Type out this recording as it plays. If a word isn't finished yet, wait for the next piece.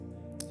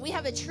we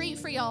have a treat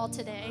for y'all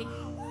today,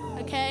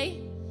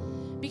 okay?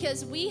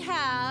 Because we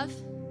have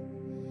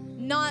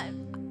not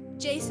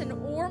Jason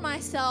or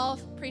myself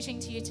preaching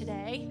to you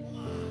today,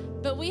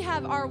 but we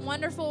have our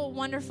wonderful,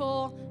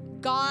 wonderful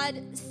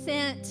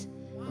God-sent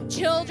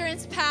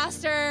children's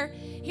pastor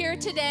here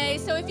today.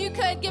 So if you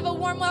could give a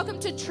warm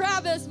welcome to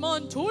Travis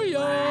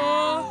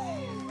Montoya.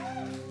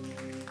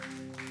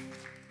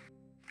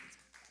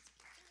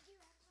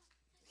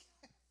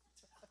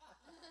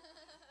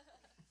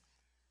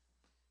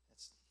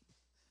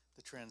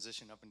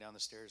 Transition up and down the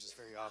stairs is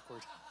very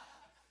awkward.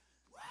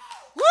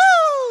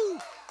 Woo!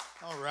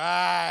 All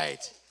right.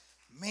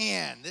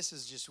 Man, this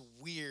is just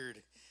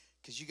weird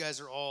because you guys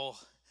are all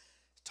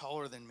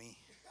taller than me.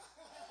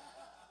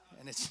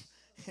 And it's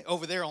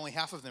over there, only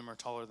half of them are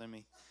taller than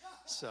me.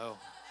 So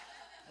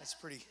that's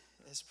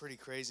pretty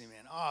crazy,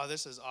 man. Oh,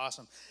 this is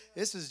awesome.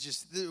 This is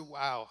just,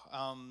 wow.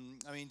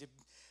 I mean,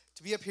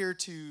 to be up here,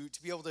 to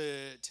be able to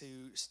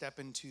step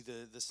into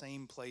the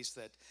same place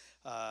that,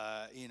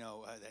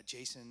 that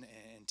Jason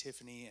and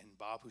Tiffany and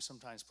Bob, who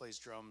sometimes plays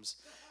drums,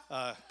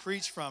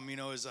 preach from,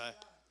 is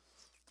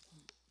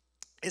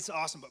it's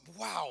awesome. But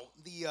wow,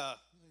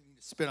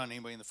 spit on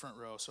anybody in the front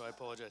row, so I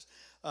apologize.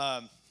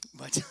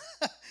 But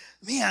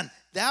man,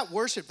 that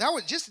worship,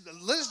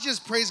 let's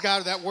just praise God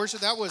for that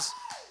worship. That was,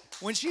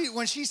 when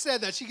she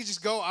said that she could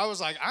just go, I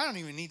was like, I don't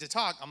even need to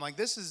talk. I'm like,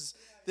 this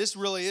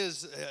really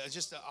is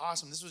just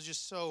awesome. This was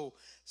just so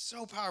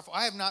powerful.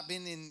 I have not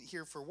been in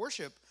here for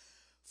worship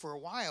for a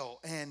while,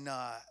 and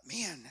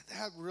man,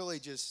 that really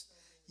just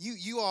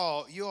you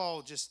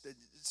all just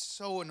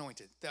so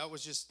anointed. That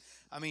was just,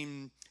 I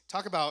mean,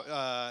 talk about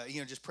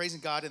just praising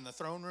God in the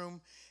throne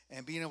room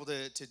and being able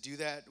to do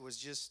that was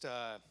just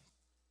man,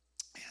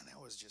 that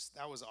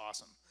was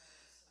awesome.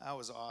 That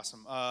was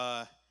awesome.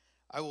 I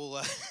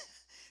will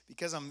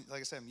because I'm,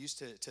 like I said, I'm used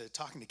to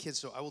talking to kids,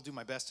 so I will do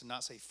my best to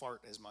not say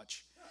fart as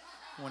much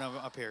when I'm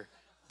up here.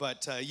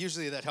 But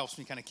usually that helps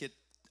me kind of get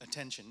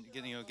attention,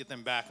 get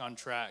them back on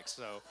track.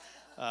 So,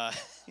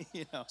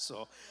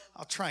 so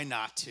I'll try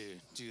not to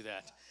do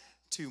that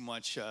too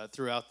much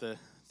throughout the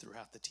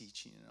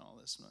teaching and all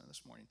this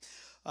morning.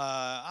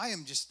 I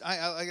am just,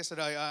 like I said,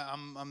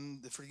 I'm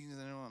for you to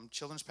know, I'm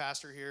children's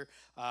pastor here.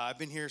 I've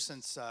been here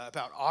since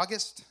about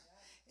August,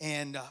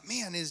 and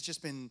man, it's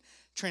just been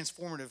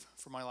transformative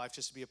for my life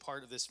just to be a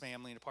part of this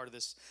family and a part of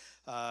this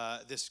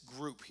this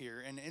group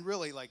here, and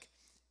really, like,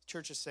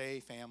 churches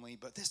say family,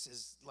 but this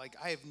is like,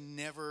 I have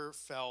never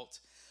felt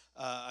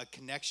a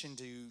connection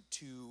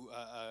to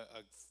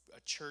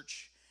a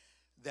church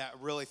that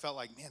really felt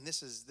like, man,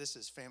 this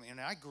is family. And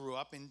I grew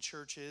up in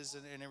churches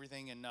and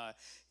everything, and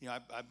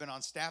I've been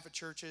on staff at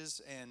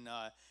churches, and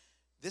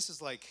this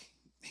is like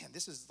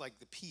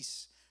the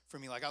peace for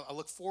me. Like, I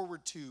look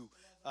forward to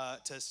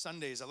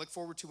Sundays. I look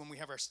forward to when we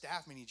have our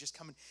staff meeting, just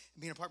coming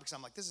and being a part, because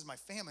I'm like, this is my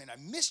family, and I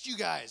missed you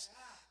guys.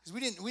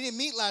 Because we didn't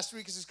meet last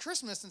week because it's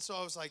Christmas, and so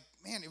I was like,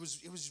 man, it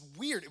was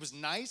weird. It was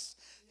nice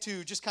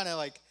to just kind of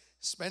like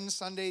spend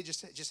Sunday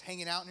just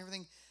hanging out and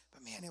everything,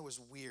 but man, it was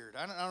weird.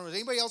 I don't know. Does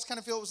anybody else kind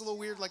of feel it was a little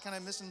weird, like kind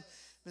of missing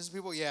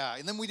people? Yeah.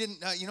 And then we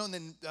didn't, and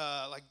then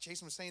like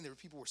Jason was saying,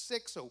 people were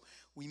sick, so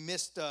we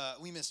missed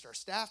our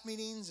staff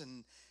meetings,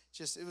 and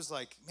just, it was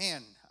like,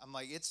 man, I'm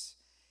like, it's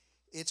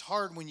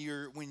hard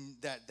when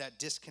that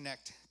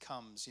disconnect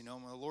comes.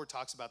 When the Lord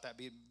talks about that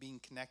being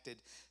connected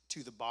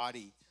to the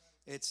body.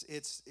 It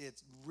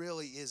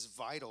really is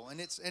vital, and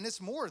it's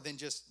more than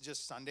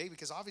just Sunday,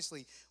 because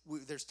obviously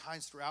there's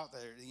times throughout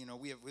there,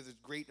 we have a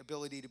great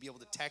ability to be able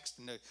to text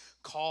and to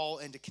call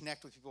and to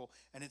connect with people,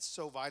 and it's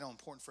so vital and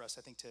important for us,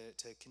 I think,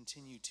 to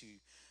continue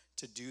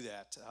to do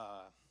that,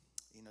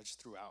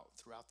 just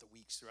throughout the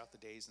weeks, throughout the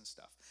days and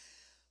stuff.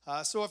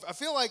 So I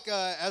feel like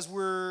as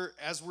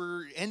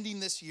we're ending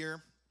this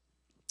year,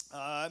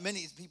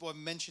 many people have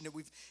mentioned it.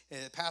 We've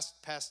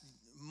past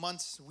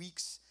months,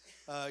 weeks.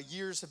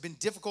 Years have been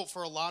difficult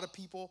for a lot of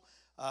people.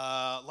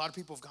 A lot of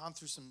people have gone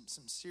through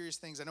some serious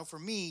things. I know for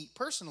me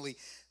personally,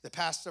 the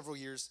past several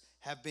years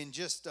have been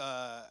just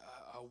a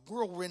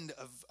whirlwind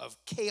of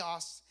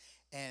chaos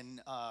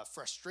and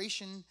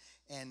frustration,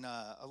 and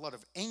a lot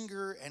of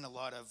anger, and a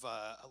lot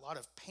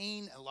of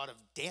pain, a lot of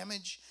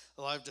damage,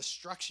 a lot of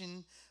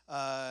destruction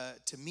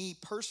to me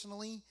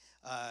personally.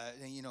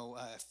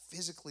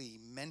 Physically,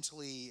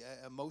 mentally,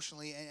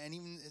 emotionally, and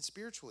even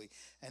spiritually.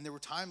 And there were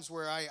times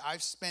where I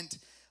spent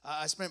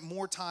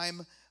more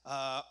time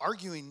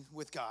arguing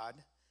with God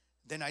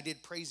than I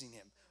did praising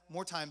Him.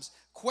 More times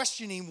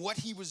questioning what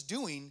He was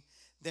doing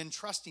than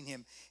trusting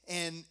Him.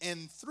 And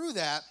through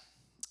that,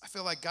 I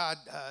feel like God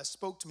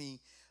spoke to me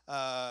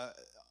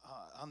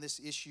on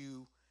this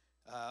issue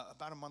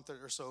about a month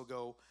or so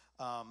ago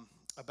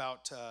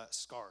about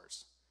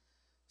scars.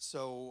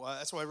 So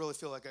that's why I really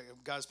feel like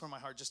God has put in my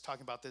heart just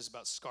talking about this,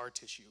 about scar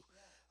tissue.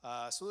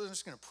 So we're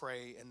just going to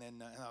pray, and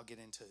then I'll get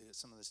into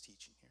some of this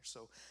teaching here.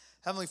 So,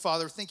 Heavenly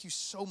Father, thank you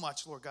so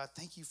much, Lord God.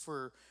 Thank you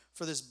for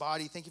this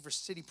body. Thank you for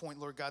City Point,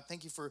 Lord God.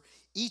 Thank you for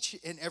each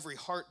and every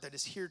heart that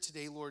is here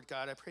today, Lord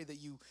God. I pray that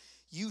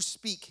you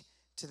speak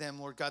to them,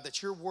 Lord God,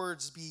 that your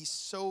words be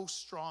so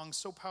strong,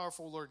 so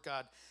powerful, Lord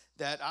God,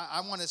 that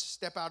I want to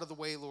step out of the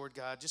way, Lord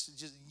God. Just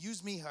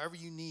use me however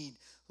you need,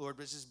 Lord,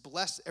 but just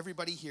bless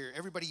everybody here,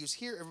 everybody who's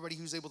here, everybody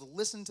who's able to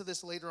listen to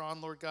this later on,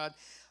 Lord God.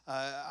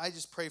 I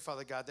just pray,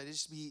 Father God, that it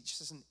just be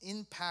just an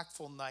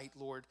impactful night,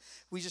 Lord.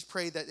 We just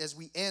pray that as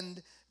we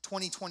end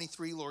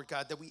 2023, Lord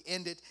God, that we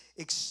end it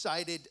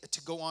excited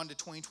to go on to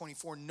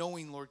 2024,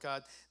 knowing, Lord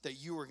God, that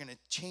you are going to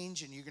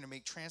change and you're going to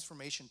make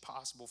transformation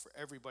possible for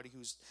everybody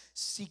who's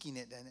seeking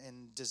it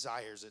and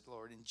desires it,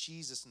 Lord. In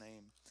Jesus'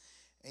 name,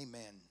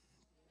 amen.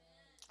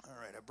 All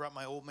right, I brought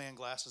my old man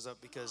glasses up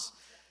because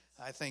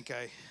I think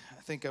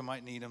I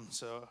might need them.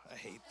 So I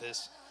hate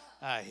this.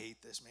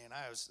 Man.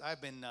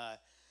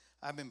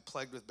 I've been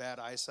plagued with bad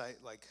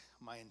eyesight like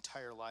my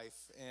entire life,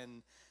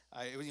 and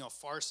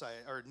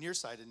farsight or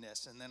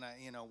nearsightedness. And then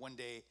one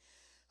day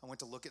I went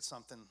to look at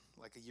something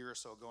like a year or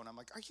so ago, and I'm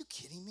like, are you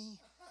kidding me?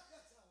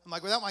 I'm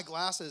like, without my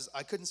glasses,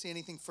 I couldn't see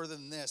anything further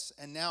than this,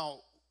 and now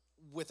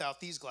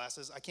without these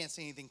glasses, I can't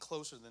see anything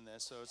closer than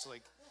this. So it's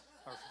like,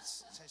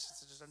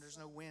 there's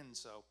no wind.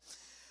 So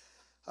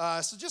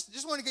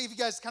just want to give you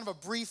guys kind of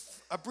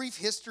a brief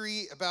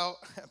history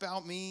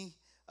about me.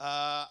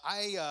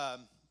 I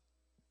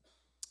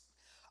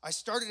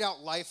started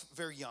out life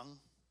very young.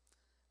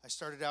 I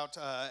started out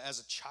as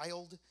a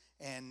child,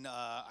 and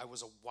I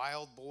was a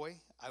wild boy.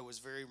 I was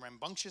very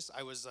rambunctious.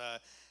 I was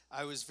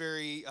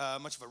very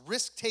much of a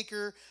risk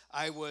taker.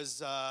 I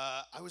was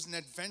an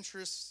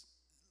adventurous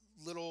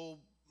little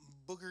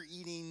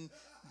booger-eating,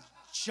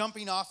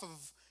 jumping off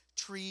of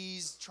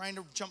trees, trying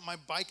to jump my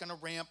bike on a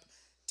ramp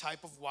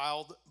type of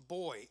wild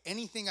boy.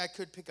 Anything I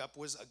could pick up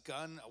was a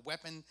gun, a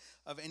weapon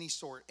of any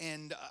sort,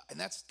 and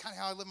that's kind of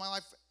how I lived my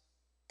life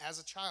as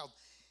a child.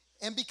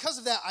 And because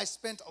of that, I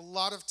spent a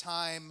lot of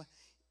time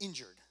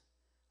injured.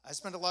 I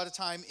spent a lot of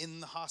time in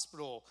the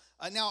hospital.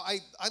 Now, I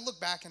look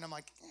back and I'm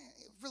like,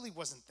 it really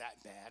wasn't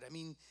that bad. I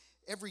mean,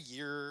 every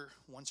year,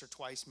 once or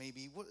twice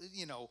maybe,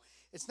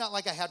 it's not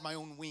like I had my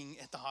own wing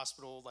at the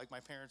hospital like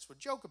my parents would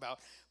joke about.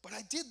 But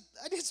I did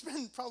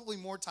spend probably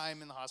more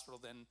time in the hospital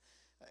than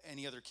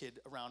any other kid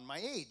around my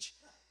age.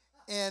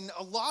 And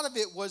a lot of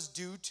it was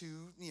due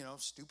to,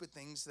 stupid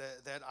things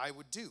that I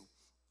would do.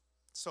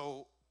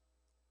 So,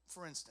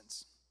 for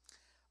instance,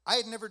 I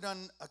had never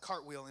done a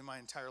cartwheel in my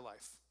entire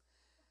life.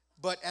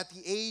 But at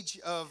the age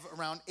of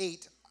around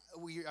 8,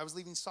 I was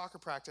leaving soccer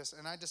practice,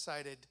 and I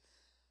decided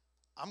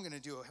I'm going to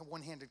do a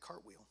one-handed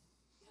cartwheel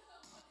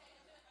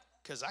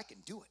because I can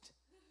do it.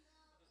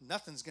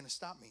 Nothing's going to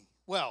stop me.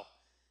 Well,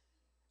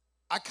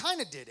 I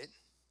kind of did it.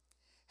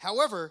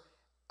 However,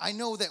 I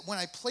know that when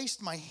I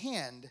placed my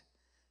hand,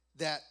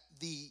 that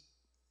the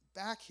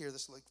back here,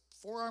 this like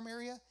forearm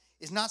area,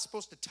 is not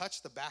supposed to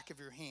touch the back of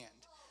your hand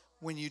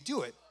when you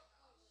do it.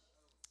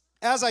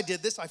 As I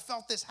did this, I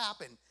felt this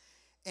happen,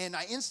 and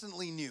I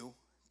instantly knew,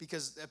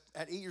 because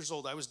at 8 years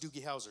old, I was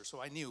Doogie Howser,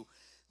 so I knew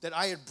that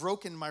I had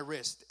broken my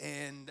wrist,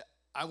 and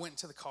I went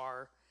into the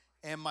car,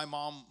 and my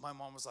mom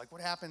was like,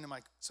 what happened? And my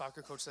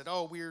soccer coach said,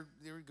 oh,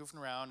 they were goofing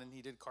around, and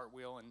he did a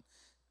cartwheel, and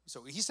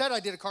so he said I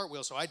did a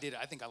cartwheel, so I did it.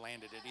 I think I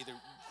landed it, either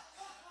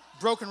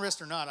broken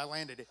wrist or not, I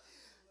landed it.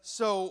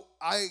 So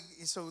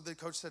the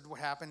coach said, what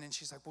happened? And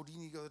she's like, well, do you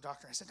need to go to the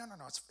doctor? I said,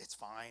 no, it's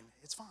fine.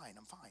 It's fine.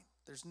 I'm fine.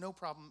 There's no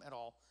problem at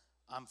all.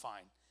 I'm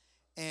fine.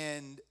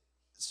 And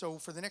so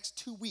for the next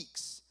 2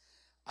 weeks,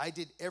 I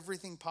did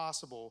everything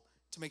possible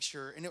to make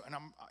sure, and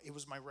it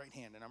was my right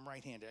hand, and I'm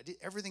right-handed. I did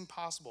everything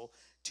possible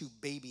to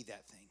baby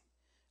that thing.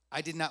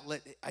 I did not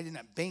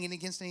bang it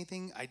against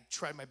anything. I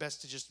tried my best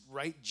to just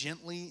write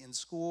gently in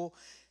school,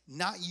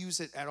 not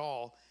use it at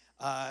all.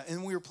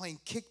 And we were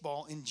playing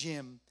kickball in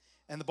gym,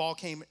 and the ball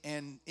came,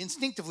 and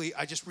instinctively,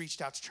 I just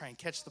reached out to try and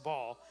catch the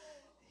ball,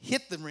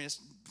 hit the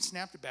wrist,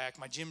 snapped it back.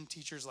 My gym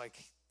teacher's like,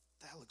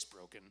 that looks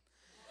broken.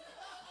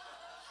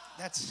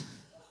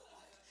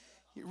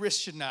 Your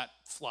wrist should not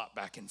flop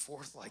back and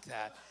forth like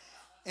that.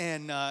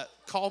 And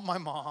called my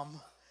mom.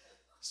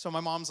 So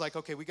my mom's like,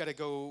 okay, we got to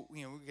go,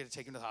 we got to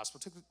take him to the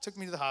hospital. Took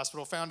me to the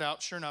hospital, found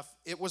out, sure enough,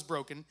 it was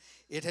broken.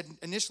 It had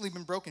initially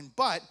been broken,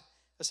 but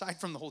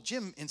aside from the whole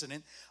gym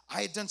incident,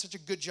 I had done such a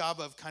good job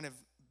of kind of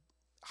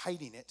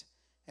hiding it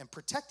and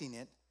protecting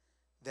it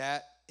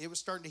that it was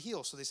starting to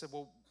heal. So they said,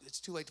 well, it's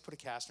too late to put a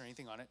cast or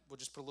anything on it. We'll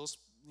just put a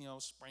little,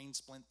 sprain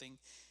splint thing,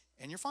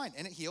 and you're fine.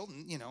 And it healed,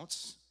 and,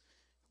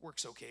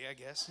 works okay, I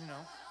guess,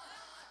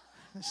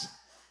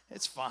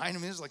 It's fine. I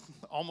mean, it's like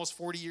almost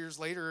 40 years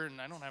later, and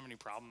I don't have any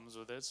problems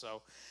with it.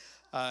 So,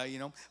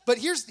 But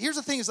here's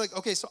the thing: is like,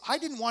 okay, so I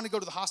didn't want to go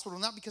to the hospital,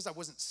 not because I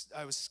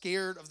was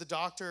scared of the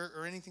doctor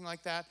or anything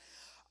like that.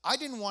 I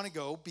didn't want to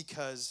go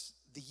because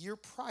the year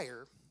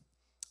prior,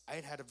 I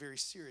had a very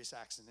serious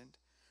accident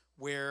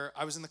where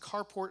I was in the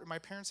carport at my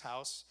parents'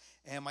 house,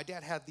 and my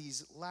dad had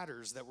these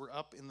ladders that were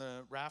up in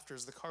the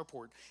rafters of the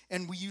carport,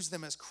 and we used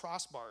them as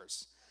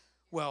crossbars.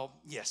 Well,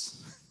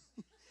 yes.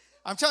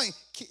 I'm telling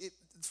you,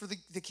 for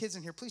the kids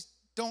in here, please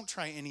don't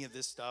try any of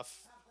this stuff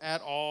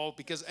at all,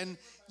 and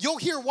you'll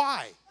hear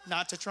why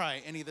not to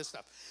try any of this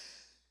stuff.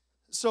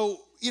 So,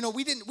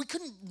 we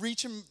couldn't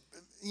reach him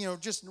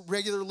just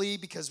regularly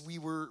because we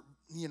were,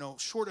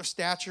 short of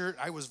stature.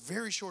 I was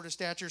very short of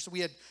stature. So we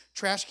had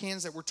trash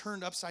cans that were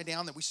turned upside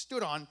down that we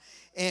stood on,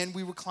 and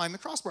we would climb the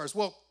crossbars.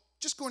 Well,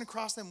 just going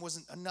across them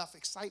wasn't enough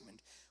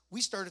excitement.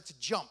 We started to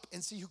jump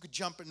and see who could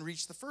jump and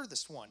reach the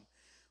furthest one.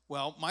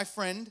 Well, my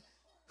friend,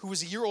 who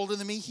was a year older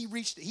than me,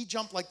 he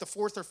jumped like the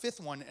fourth or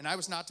fifth one, and I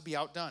was not to be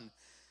outdone.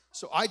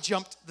 So I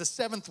jumped the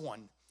seventh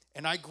one,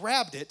 and I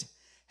grabbed it.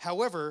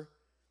 However,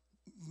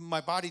 my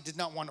body did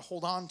not want to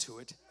hold on to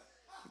it.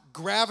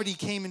 Gravity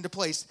came into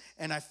place,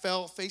 and I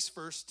fell face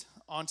first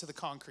onto the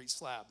concrete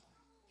slab.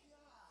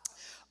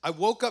 I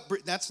woke up.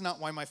 That's not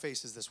why my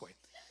face is this way.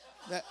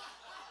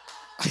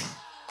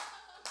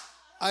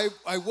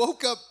 I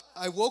woke up.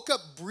 I woke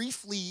up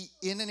briefly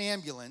in an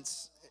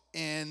ambulance,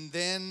 and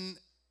then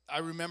I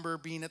remember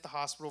being at the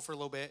hospital for a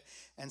little bit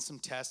and some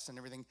tests and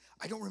everything.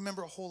 I don't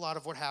remember a whole lot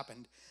of what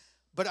happened,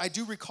 but I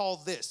do recall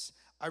this.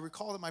 I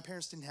recall that my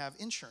parents didn't have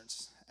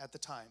insurance at the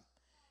time.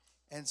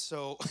 And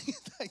so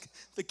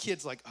the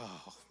kid's like,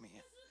 oh, man,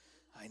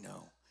 I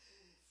know.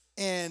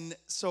 And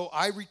so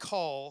I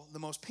recall the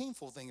most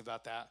painful thing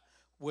about that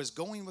was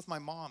going with my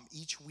mom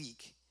each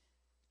week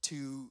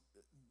to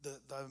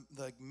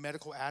the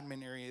medical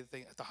admin area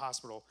at the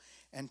hospital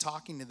and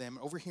talking to them,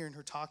 overhearing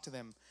her talk to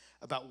them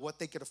about what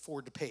they could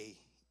afford to pay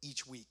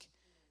each week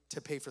to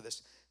pay for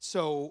this.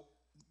 So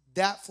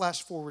that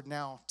flash forward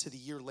now to the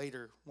year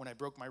later when I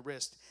broke my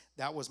wrist,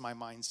 that was my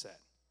mindset.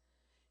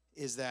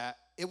 Is that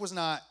it wasn't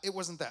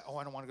that, oh,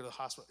 I don't want to go to the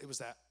hospital. It was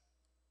that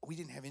we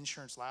didn't have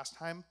insurance last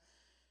time.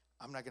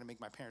 I'm not going to make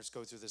my parents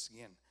go through this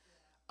again.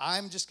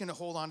 I'm just going to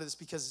hold on to this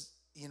because,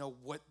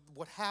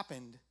 what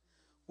happened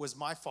was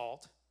my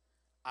fault.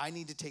 I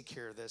need to take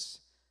care of this.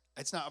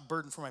 It's not a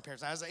burden for my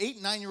parents. As an 8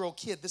 and 9-year-old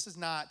kid, this is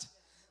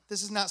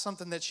not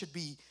something that should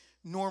be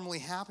normally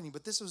happening,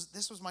 but this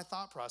was my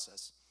thought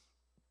process.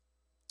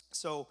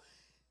 So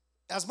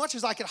as much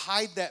as I could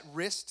hide that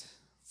wrist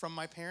from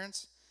my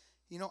parents,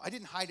 I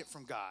didn't hide it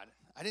from God.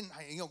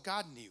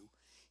 God knew.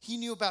 He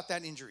knew about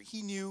that injury.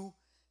 He knew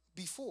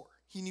before.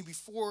 He knew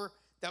before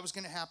that was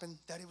going to happen,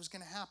 that it was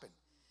going to happen.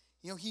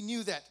 He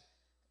knew that,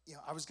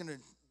 I was going to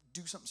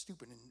do something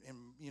stupid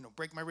and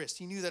break my wrist.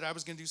 He knew that I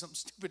was going to do something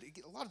stupid.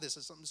 A lot of this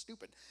is something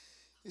stupid.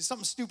 It's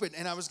something stupid,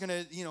 and I was going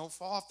to,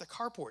 fall off the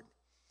carport.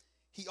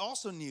 He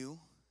also knew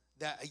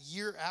that a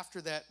year after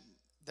that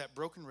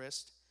broken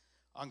wrist,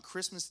 on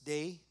Christmas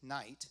Day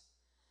night,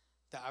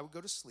 that I would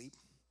go to sleep,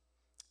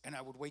 and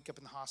I would wake up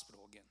in the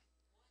hospital again.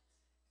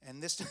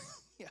 And this time,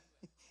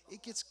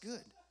 it gets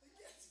good.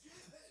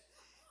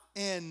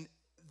 And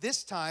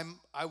this time,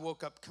 I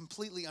woke up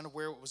completely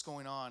unaware of what was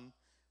going on,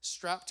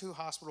 strapped to a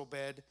hospital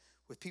bed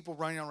with people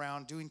running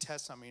around doing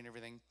tests on me and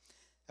everything.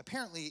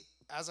 Apparently,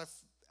 as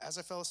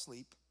I fell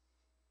asleep,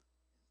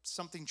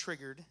 something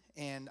triggered,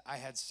 and I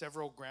had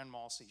several grand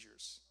mal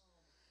seizures.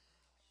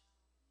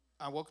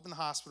 I woke up in the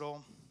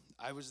hospital.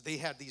 They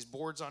had these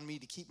boards on me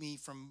to keep me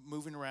from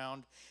moving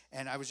around,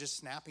 and I was just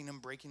snapping them,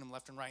 breaking them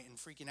left and right, and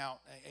freaking out,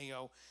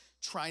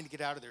 trying to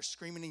get out of there,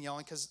 screaming and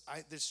yelling because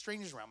there's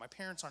strangers around. My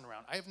parents aren't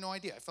around. I have no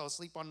idea. I fell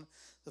asleep on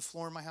the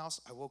floor in my house.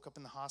 I woke up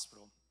in the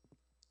hospital.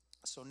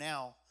 So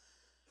now,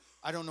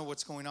 I don't know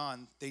what's going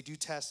on. They do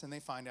tests, and they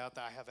find out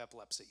that I have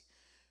epilepsy.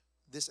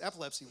 This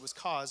epilepsy was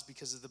caused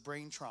because of the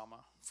brain trauma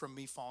from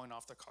me falling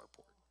off the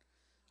carport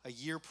a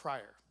year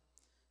prior.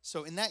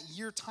 So in that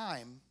year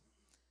time,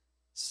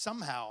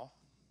 somehow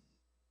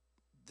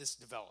this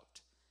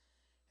developed.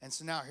 And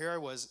so now here I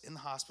was in the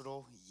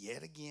hospital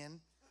yet again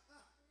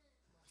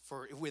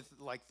with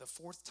like the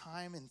fourth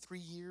time in 3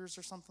 years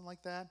or something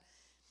like that.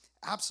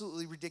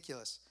 Absolutely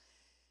ridiculous.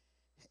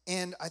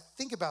 And I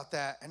think about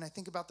that, and I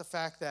think about the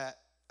fact that,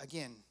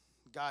 again,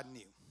 God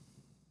knew.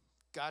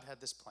 God had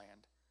this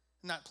planned.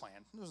 Not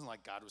planned. It wasn't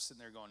like God was sitting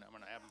there going, I'm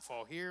going to have him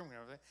fall here.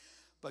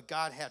 But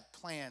God had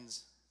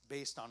plans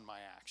based on my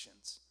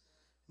actions,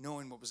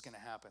 knowing what was going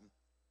to happen.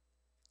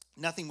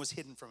 Nothing was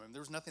hidden from him.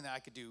 There was nothing that I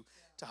could do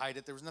to hide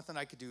it. There was nothing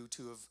I could do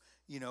to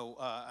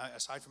have,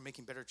 aside from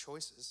making better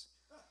choices.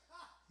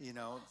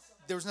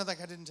 There was nothing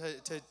I could do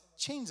to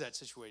change that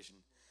situation.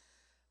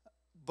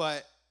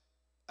 But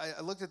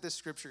I looked at this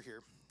scripture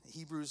here.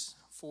 Hebrews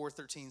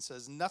 4:13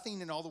 says,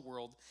 nothing in all the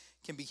world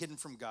can be hidden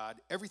from God.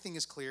 Everything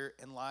is clear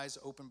and lies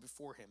open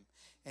before him.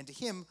 And to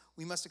him,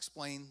 we must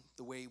explain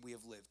the way we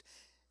have lived.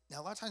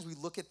 Now, a lot of times we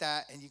look at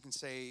that and you can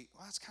say,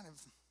 well, that's kind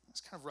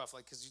of rough.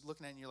 Like, because you're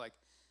looking at it and you're like,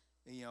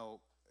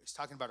 he's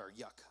talking about our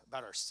yuck,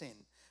 about our sin,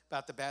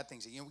 about the bad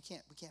things. We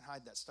can't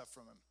hide that stuff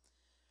from him.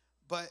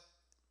 But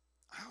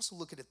I also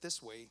look at it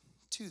this way,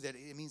 too, that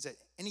it means that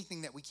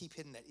anything that we keep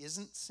hidden that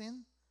isn't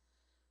sin,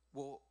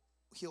 well,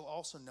 he'll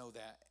also know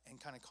that and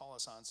kind of call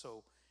us on.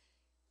 So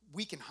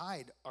we can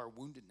hide our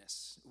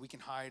woundedness. We can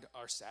hide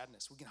our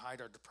sadness. We can hide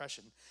our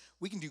depression.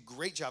 We can do a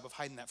great job of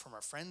hiding that from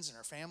our friends and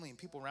our family and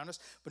people around us.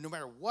 But no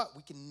matter what,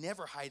 we can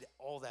never hide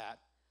all that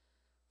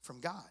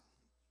from God.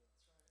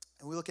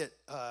 And we look at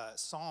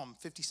Psalm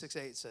 56:8.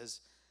 It says,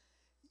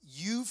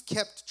 you've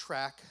kept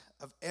track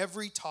of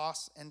every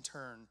toss and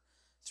turn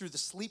through the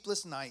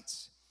sleepless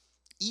nights.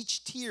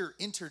 Each tear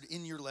entered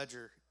in your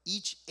ledger.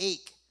 each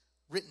ache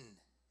written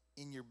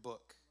in your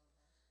book.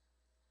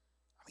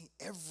 I mean,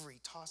 every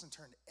toss and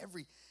turn,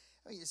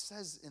 it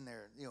says in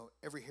there,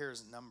 every hair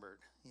is numbered.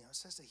 It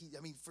says that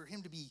for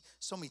him to be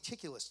so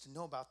meticulous, to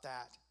know about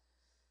that,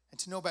 and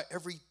to know about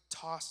every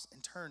toss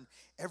and turn,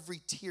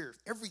 every tear,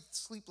 every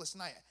sleepless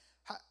night.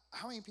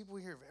 How many people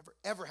here have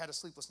ever had a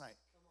sleepless night?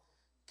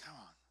 Come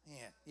on,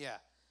 man, yeah.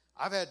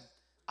 I've had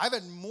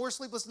more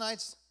sleepless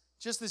nights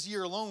just this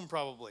year alone,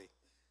 probably,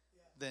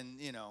 than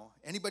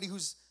anybody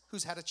who's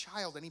had a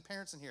child. Any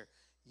parents in here,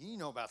 you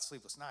know about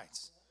sleepless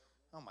nights.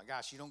 Oh my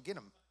gosh, you don't get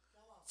them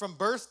from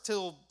birth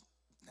till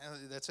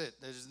that's it.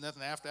 There's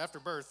nothing after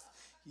birth.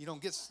 You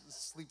don't get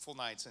sleepful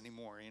nights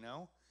anymore.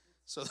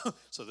 So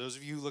those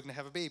of you looking to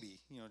have a baby,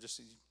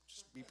 just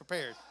be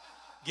prepared.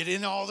 Get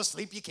in all the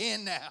sleep you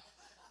can now.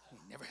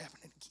 It'll never happen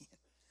again.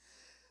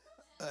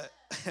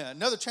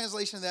 Another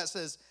translation of that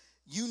says,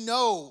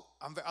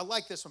 I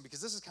like this one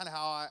because this is kind of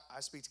how I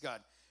speak to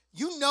God.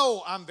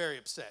 I'm very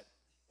upset.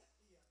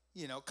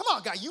 Come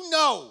on, God,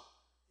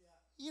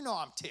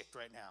 I'm ticked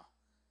right now.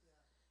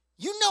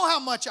 You know how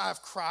much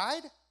I've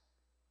cried.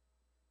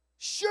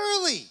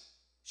 Surely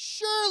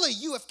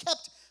you have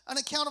kept an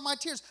account of my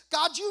tears.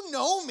 God, you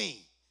know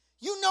me.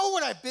 You know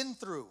what I've been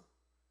through.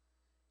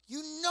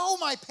 You know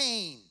my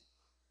pain.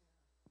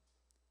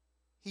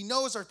 He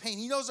knows our pain.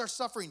 He knows our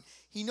suffering.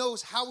 He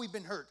knows how we've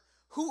been hurt,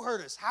 who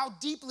hurt us, how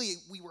deeply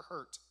we were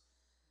hurt.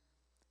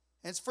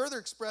 And it's further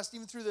expressed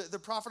even through the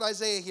prophet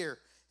Isaiah here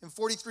in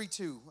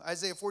 43:2.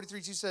 Isaiah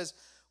 43:2 says,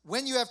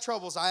 when you have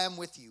troubles, I am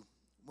with you.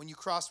 When you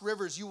cross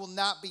rivers, you will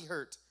not be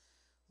hurt.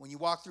 When you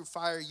walk through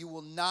fire, you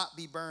will not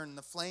be burned.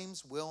 The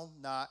flames will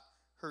not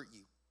hurt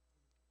you.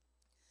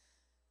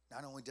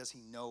 Not only does he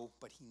know,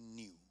 but he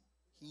knew.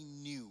 He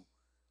knew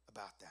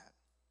about that.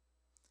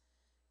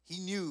 He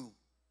knew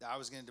that I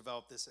was going to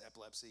develop this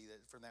epilepsy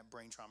from that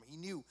brain trauma. He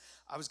knew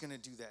I was going to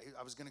do that.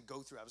 I was going to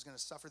go through it. I was going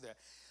to suffer that.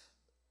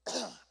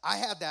 I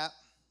had that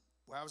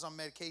where I was on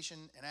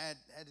medication and I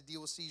had to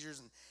deal with seizures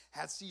and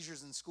had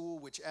seizures in school,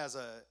 which as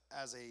a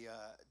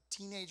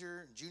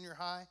teenager, junior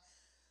high,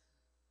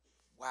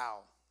 wow.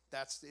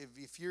 That's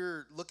if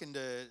you're looking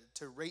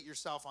to rate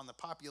yourself on the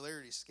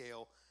popularity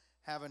scale,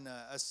 having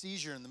a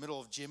seizure in the middle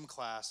of gym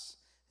class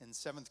in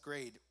 7th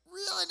grade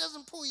really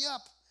doesn't pull you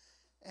up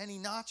any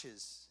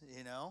notches,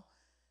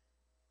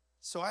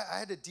 So I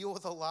had to deal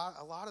with a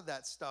lot of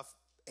that stuff,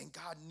 and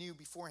God knew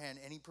beforehand,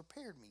 and he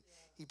prepared me. Yeah.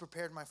 He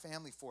prepared my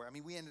family for it. I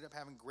mean, we ended up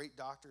having great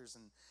doctors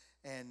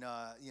and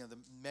the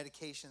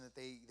medication that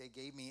they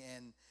gave me,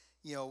 and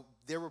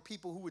there were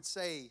people who would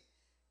say,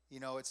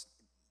 it's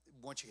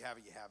once you have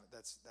it, you have it.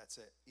 That's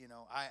it.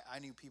 I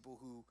knew people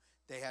who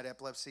they had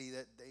epilepsy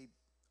that they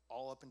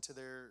all up into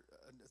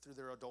through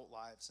their adult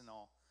lives and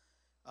all.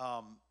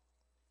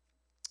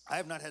 I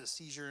have not had a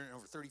seizure in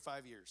over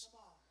 35 years.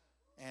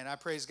 And I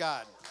praise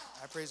God.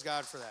 I praise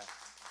God for that.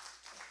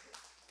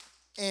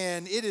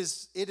 And it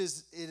is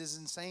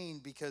insane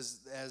because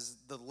as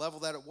the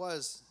level that it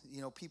was,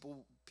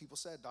 people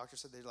said,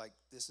 doctors said, they're like,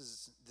 this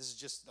is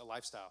just a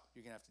lifestyle.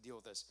 You're gonna have to deal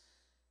with this.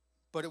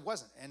 But it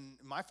wasn't. And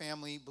my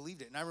family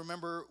believed it. And I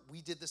remember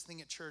we did this thing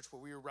at church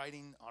where we were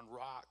writing on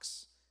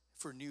rocks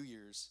for New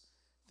Year's,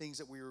 things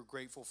that we were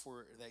grateful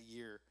for that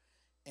year.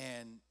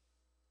 And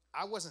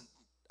I was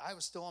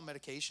still on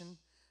medication,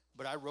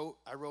 but I wrote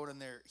in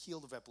there,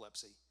 healed of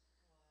epilepsy.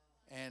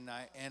 And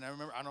I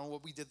remember, I don't know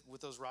what we did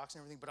with those rocks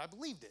and everything, but I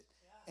believed it.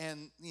 Yeah.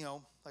 And,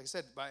 like I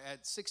said,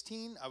 at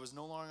 16, I was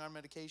no longer on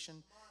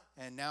medication.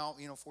 And now,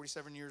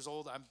 47 years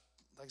old, I'm,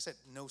 like I said,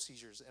 no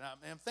seizures. And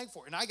I'm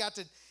thankful. And I got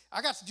to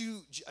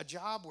do a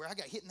job where I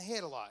got hit in the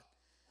head a lot,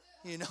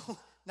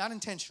 not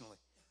intentionally.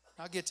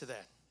 I'll get to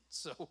that.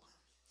 So,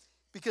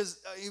 because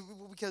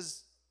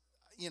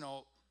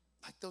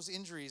like those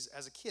injuries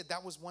as a kid,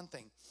 that was one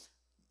thing.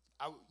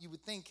 You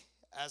would think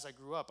as I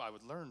grew up, I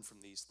would learn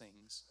from these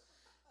things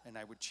and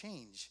I would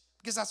change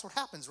because that's what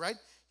happens, right?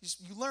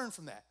 You learn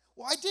from that.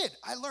 Well, I did.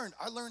 I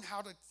learned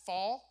how to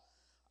fall.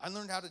 I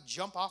learned how to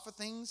jump off of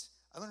things.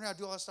 I learned how to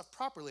do all that stuff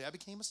properly. I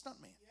became a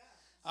stuntman.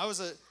 I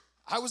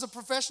was a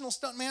professional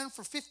stuntman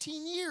for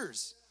 15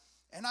 years,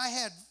 and I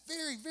had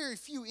very, very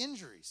few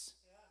injuries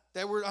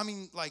that were,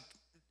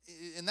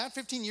 in that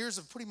 15 years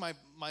of putting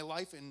my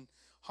life in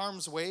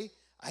harm's way,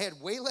 I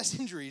had way less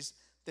injuries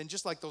than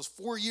just like those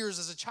 4 years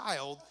as a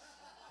child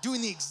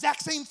doing the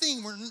exact same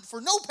thing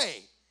for no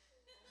pay.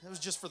 It was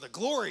just for the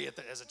glory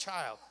as a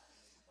child.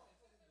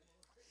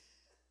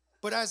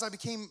 But as I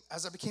became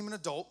an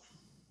adult,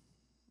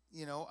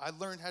 I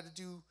learned how to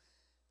do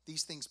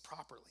these things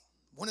properly.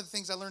 One of the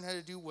things I learned how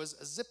to do was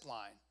a zip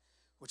line,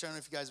 which I don't know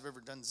if you guys have ever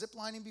done zip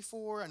lining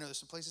before. I know there's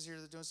some places here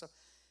that are doing stuff.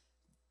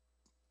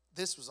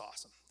 This was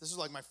awesome. This was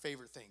like my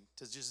favorite thing,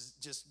 to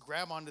just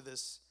grab onto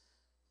this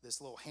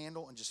little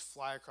handle and just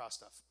fly across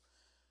stuff.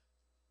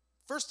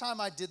 First time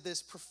I did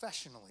this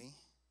professionally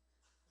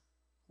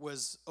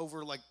was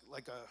over like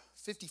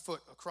a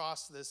 50-foot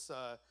across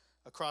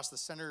the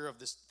center of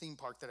this theme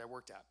park that I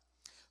worked at.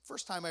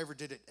 First time I ever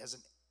did it as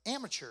an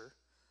amateur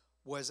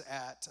was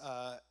at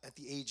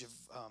the age of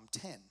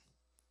 10,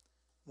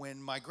 when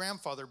my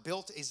grandfather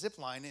built a zip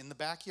line in the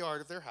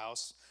backyard of their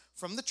house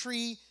from the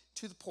tree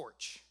to the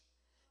porch.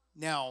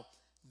 Now,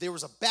 there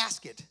was a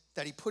basket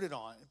that he put it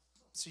on,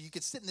 so you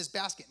could sit in this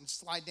basket and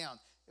slide down.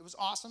 It was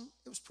awesome.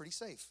 It was pretty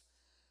safe.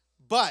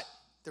 But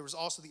there was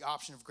also the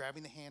option of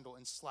grabbing the handle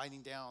and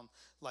sliding down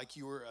like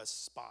you were a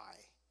spy.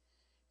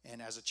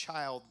 And as a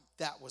child,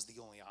 that was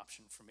the only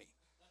option for me.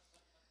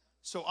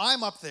 So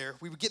I'm up there.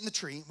 We would get in the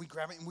tree, we'd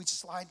grab it, and we'd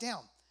slide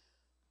down.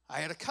 I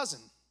had a cousin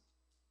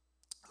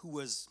who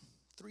was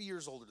 3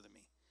 years older than me.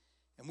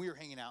 And we were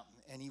hanging out,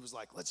 and he was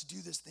like, let's do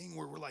this thing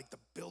where we're like, the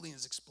building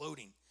is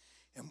exploding.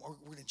 And we're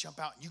going to jump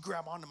out, and you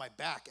grab onto my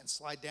back and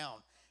slide down.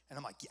 And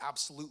I'm like, yeah,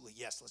 absolutely,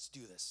 yes, let's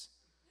do this.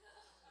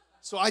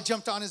 So I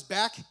jumped on his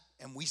back,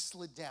 and we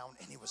slid down,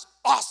 and it was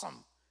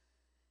awesome.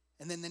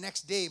 And then the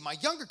next day, my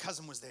younger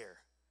cousin was there.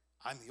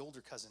 I'm the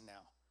older cousin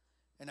now.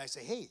 And I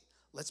say, hey,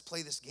 let's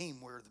play this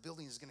game where the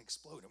building is going to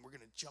explode, and we're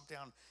going to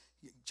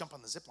jump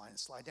on the zip line and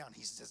slide down.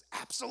 He says,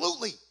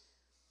 absolutely.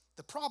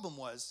 The problem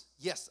was,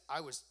 yes,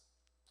 I was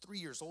 3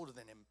 years older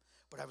than him,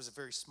 but I was a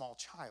very small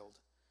child.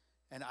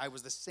 And I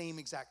was the same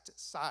exact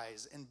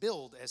size and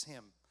build as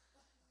him.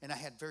 And I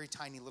had very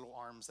tiny little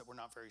arms that were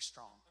not very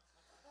strong.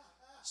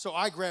 So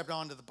I grabbed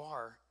onto the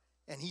bar,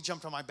 and he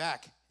jumped on my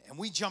back, and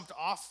we jumped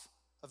off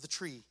of the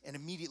tree and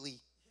immediately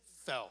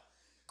fell.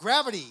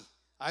 Gravity,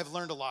 I've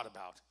learned a lot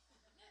about.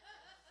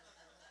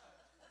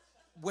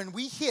 When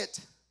we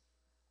hit,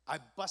 I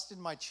busted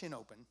my chin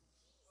open.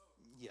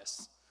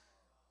 Yes.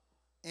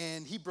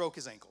 And he broke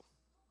his ankle.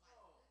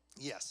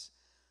 Yes.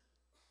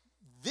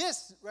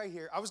 This right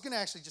here, I was going to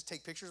actually just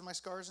take pictures of my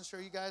scars and show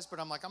you guys, but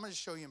I'm like, I'm going to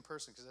show you in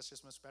person because that's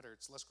just much better.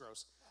 It's less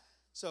gross.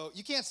 So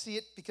you can't see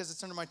it because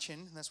it's under my chin,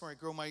 and that's where I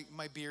grow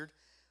my beard.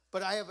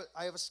 But I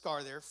have a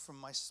scar there from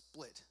my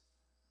split,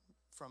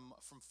 from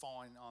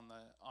falling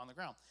on the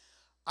ground.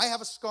 I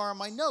have a scar on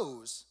my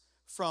nose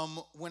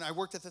from when I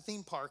worked at the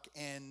theme park,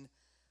 and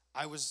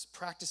I was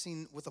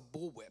practicing with a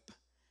bullwhip.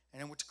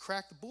 And I went to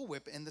crack the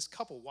bullwhip, and this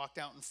couple walked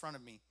out in front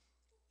of me.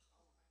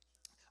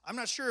 I'm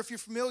not sure if you're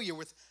familiar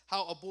with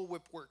how a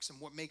bullwhip works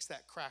and what makes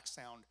that crack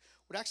sound.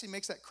 What actually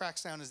makes that crack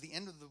sound is the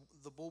end of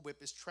the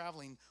bullwhip is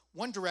traveling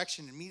one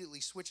direction,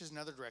 immediately switches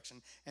another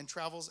direction, and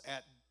travels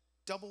at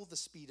double the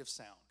speed of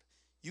sound.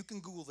 You can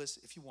Google this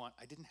if you want.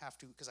 I didn't have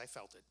to because I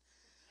felt it.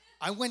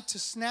 I went to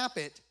snap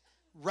it.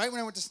 Right when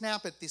I went to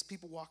snap it, these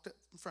people walked up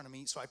in front of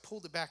me, so I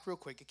pulled it back real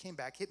quick. It came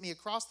back, hit me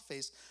across the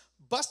face,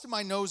 busted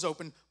my nose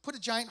open, put a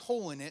giant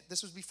hole in it.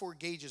 This was before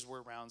gauges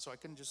were around, so I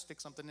couldn't just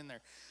stick something in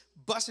there.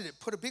 Busted it,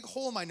 put a big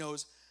hole in my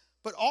nose,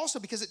 but also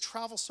because it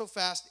travels so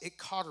fast, it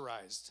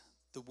cauterized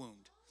the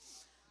wound.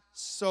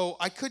 So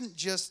I couldn't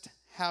just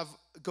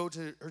go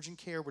to urgent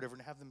care or whatever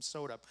and have them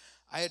sewed up.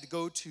 I had to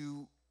go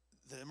to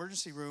the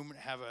emergency room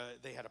and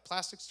they had a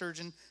plastic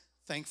surgeon.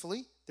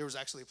 Thankfully, there was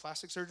actually a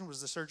plastic surgeon,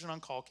 was the surgeon on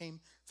call, came,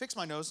 fixed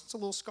my nose. It's a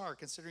little scar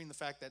considering the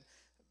fact that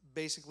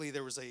basically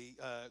there was a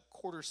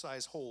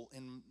quarter-size hole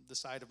in the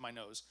side of my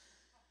nose.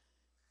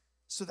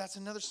 So that's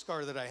another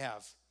scar that I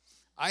have.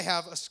 I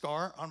have a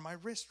scar on my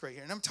wrist right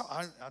here. And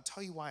I'll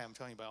tell you why I'm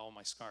telling you about all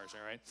my scars,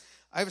 all right?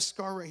 I have a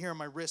scar right here on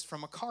my wrist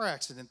from a car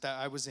accident that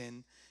I was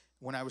in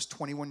when I was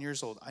 21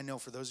 years old. I know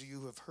for those of you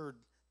who have heard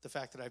the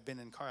fact that I've been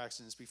in car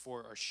accidents before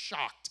are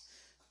shocked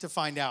to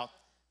find out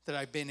that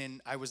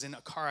I was in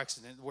a car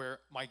accident where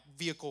my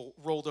vehicle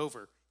rolled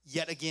over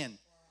yet again.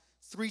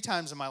 3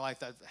 times in my life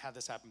that I've had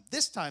this happen.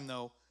 This time,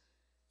 though,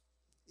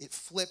 it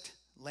flipped,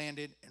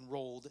 landed, and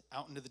rolled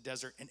out into the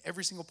desert, and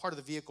every single part of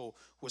the vehicle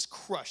was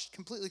crushed,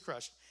 completely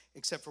crushed,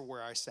 except for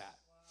where I sat.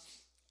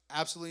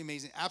 Wow. Absolutely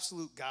amazing.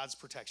 Absolute God's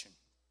protection.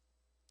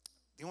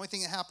 The only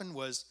thing that happened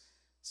was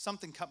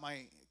something cut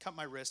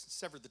my wrist,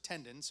 severed the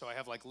tendon, so I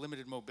have like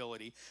limited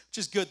mobility, which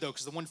is good, though,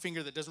 because the one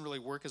finger that doesn't really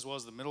work as well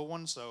as the middle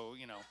one, so,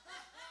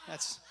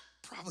 that's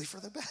probably for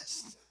the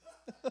best.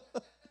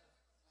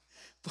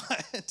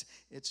 But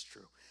it's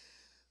true.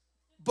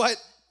 But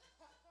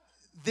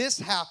this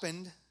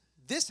happened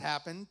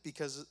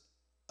because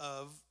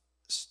of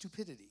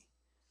stupidity.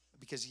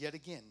 Because yet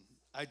again,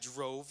 I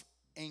drove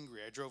angry.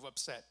 I drove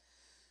upset.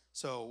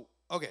 So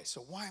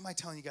why am I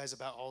telling you guys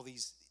about all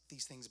these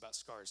things about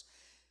scars?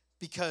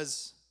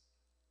 Because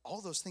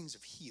all those things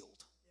have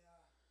healed.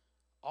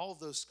 Yeah. All of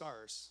those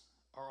scars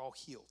are all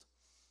healed.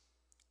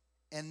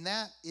 And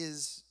that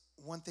is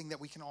one thing that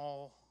we can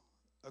all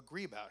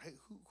agree about. Hey,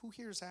 who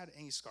here has had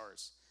any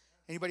scars?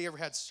 Anybody ever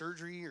had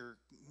surgery or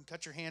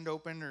cut your hand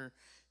open or,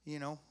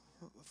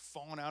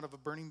 fallen out of a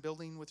burning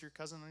building with your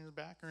cousin on his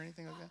back or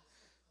anything like that?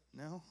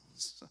 No?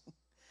 So,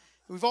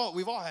 we've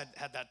all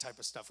had that type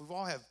of stuff. We've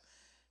all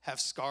have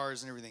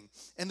scars and everything.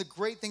 And the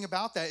great thing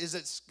about that is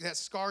that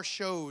scar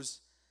shows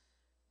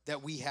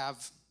that we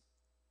have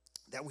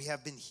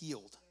been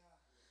healed.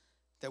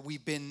 Yeah. That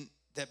we've been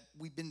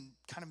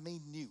kind of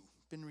made new,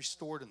 been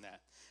restored in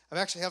that. I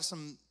actually have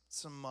some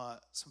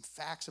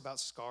facts about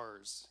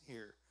scars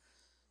here.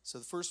 So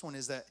the first one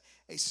is that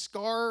a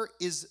scar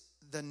is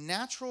the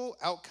natural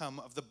outcome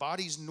of the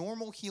body's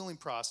normal healing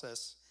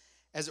process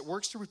as it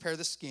works to repair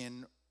the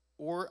skin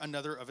or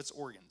another of its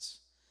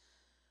organs.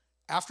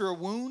 After a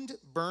wound,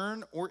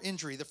 burn, or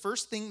injury, the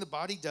first thing the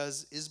body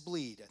does is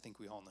bleed. I think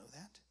we all know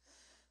that.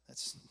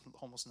 That's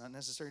almost not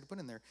necessary to put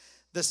in there.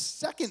 The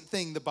second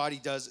thing the body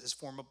does is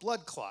form a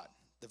blood clot.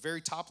 The very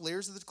top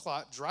layers of the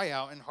clot dry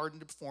out and harden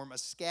to form a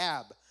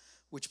scab,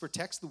 which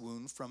protects the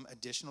wound from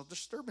additional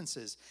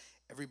disturbances.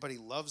 Everybody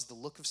loves the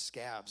look of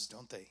scabs,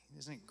 don't they?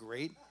 Isn't it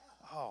great?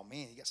 Oh,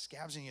 man, you got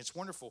scabs in you. It's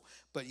wonderful.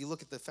 But you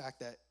look at the fact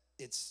that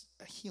it's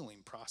a healing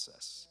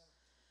process.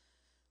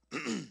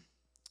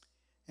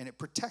 And it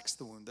protects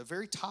the wound. The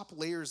very top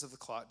layers of the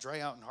clot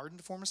dry out and harden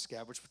to form a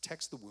scab, which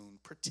protects the wound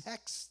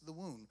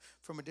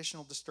from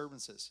additional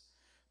disturbances.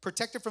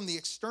 Protected from the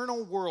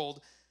external world,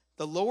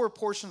 the lower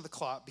portion of the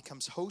clot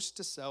becomes host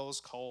to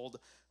cells called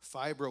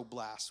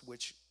fibroblasts,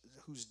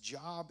 whose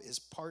job is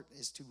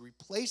to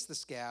replace the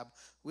scab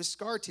with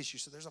scar tissue.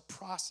 So there's a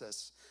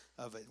process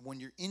of it. When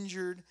you're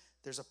injured,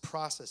 there's a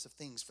process of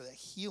things for that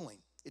healing.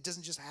 It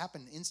doesn't just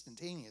happen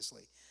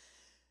instantaneously.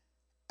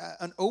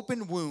 An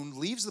open wound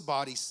leaves the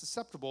body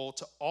susceptible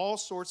to all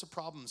sorts of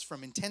problems,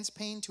 from intense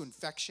pain to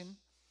infection.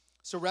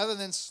 So rather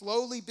than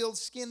slowly build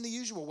skin the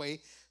usual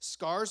way,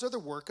 scars are the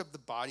work of the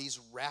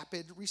body's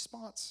rapid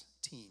response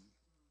team.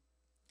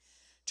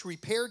 To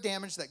repair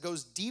damage that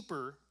goes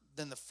deeper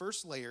than the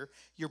first layer,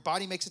 your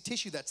body makes a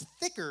tissue that's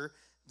thicker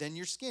than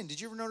your skin. Did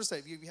you ever notice that?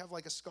 If you have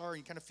like a scar and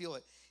you kind of feel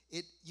it,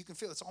 you can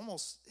feel it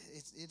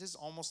is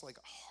almost like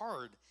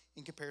hard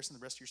in comparison to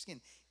the rest of your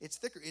skin. It's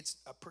thicker. It's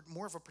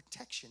more of a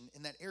protection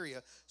in that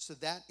area, so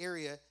that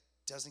area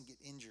doesn't get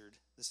injured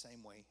the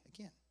same way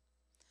again.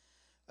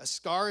 A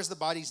scar is the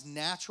body's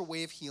natural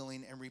way of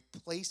healing and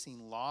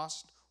replacing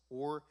lost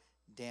or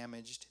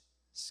damaged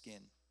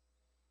skin.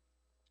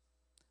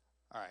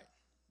 All right.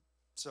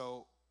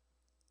 So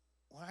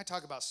when I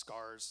talk about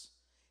scars,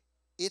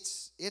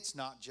 it's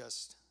not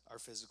just our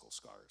physical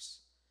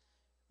scars.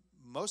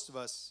 Most of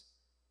us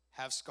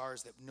have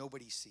scars that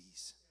nobody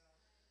sees.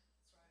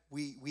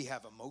 We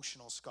have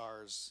emotional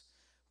scars.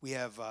 We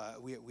have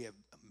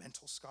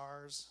mental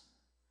scars.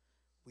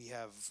 We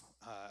have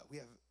a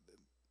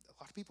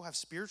lot of people have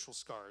spiritual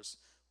scars.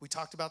 We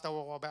talked about that a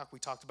while back. We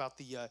talked about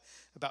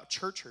about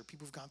church hurt.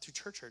 People who've gone through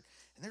church hurt,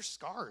 and there's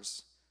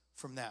scars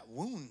from that,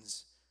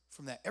 wounds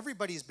from that.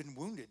 Everybody has been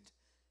wounded,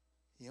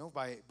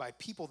 by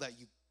people that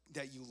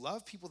you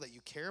love, people that you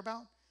care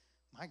about.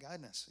 My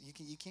goodness,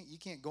 you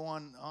can't go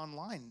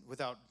online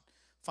without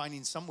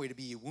finding some way to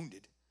be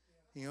wounded.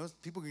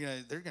 People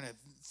they're gonna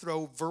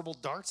throw verbal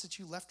darts at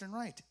you left and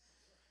right.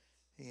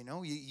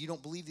 You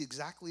don't believe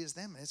exactly as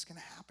them, and it's gonna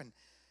happen.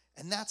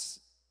 And that's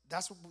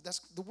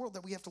the world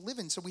that we have to live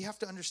in. So we have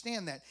to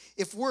understand that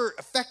if we're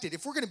affected,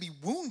 if we're gonna be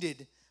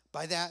wounded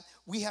by that,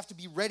 we have to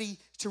be ready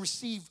to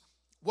receive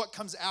what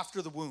comes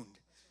after the wound.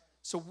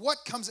 So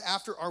what comes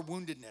after our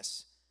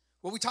woundedness?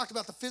 Well, we talked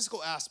about the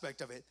physical aspect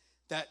of it,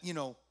 that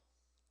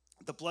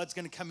the blood's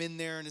going to come in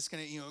there and it's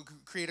going to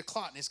create a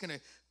clot and it's going to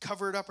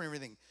cover it up and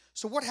everything.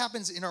 So what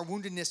happens in our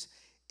woundedness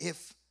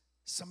if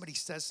somebody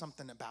says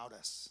something about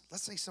us?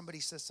 Let's say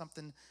somebody says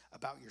something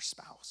about your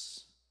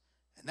spouse.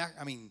 And that,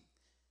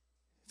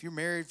 if you're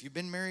married, if you've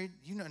been married,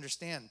 you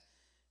understand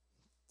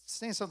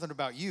saying something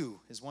about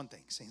you is one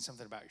thing. Saying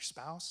something about your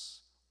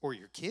spouse or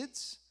your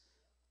kids,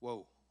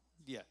 whoa,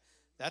 yeah,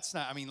 that's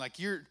not.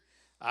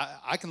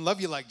 I can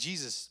love you like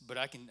Jesus, but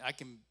I can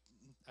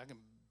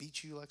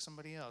beat you like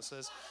somebody else.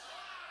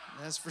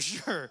 That's for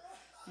sure.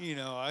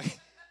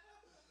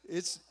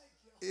 It's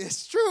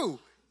true.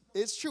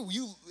 It's true.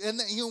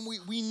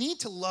 We need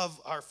to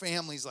love our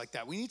families like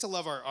that. We need to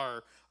love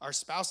our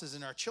spouses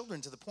and our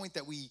children to the point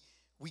that we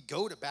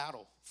go to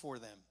battle for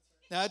them.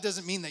 Now, that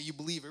doesn't mean that you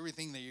believe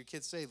everything that your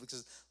kids say,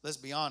 because let's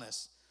be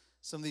honest,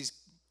 some of these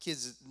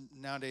kids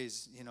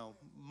nowadays,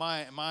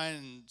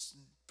 mine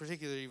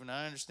particularly, even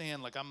I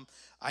understand,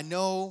 I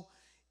know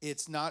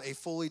it's not a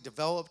fully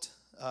developed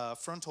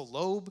frontal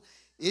lobe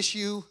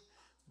issue,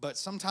 but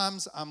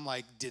sometimes I'm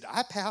like, did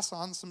I pass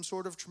on some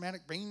sort of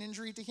traumatic brain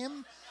injury to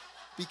him?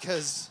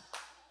 Because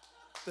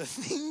the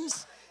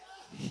things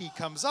he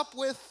comes up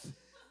with,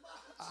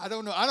 I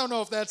don't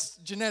know if that's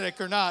genetic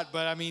or not,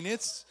 but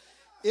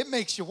it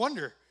makes you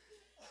wonder.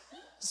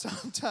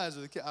 Sometimes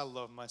with the kid, I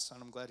love my son.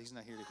 I'm glad he's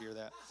not here to hear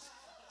that.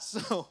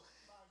 So,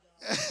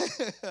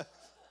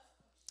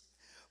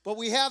 but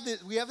we have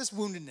this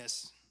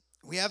woundedness.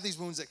 We have these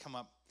wounds that come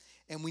up,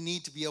 and we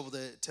need to be able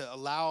to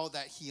allow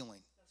that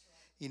healing.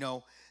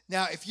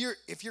 Now if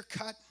you're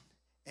cut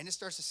and it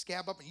starts to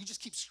scab up, and you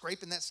just keep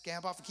scraping that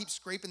scab off and keep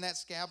scraping that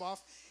scab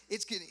off,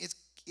 it's going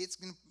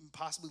to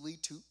possibly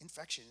lead to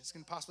infection. It's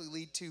going to possibly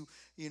lead to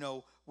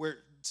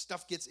where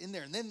stuff gets in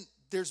there, and then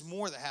there's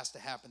more that has to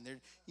happen.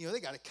 They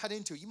got to cut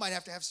into it. You might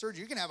have to have surgery.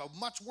 You're going to have a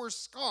much worse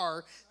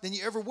scar than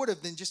you ever would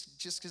have than just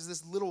because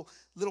this little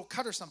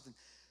cut or something.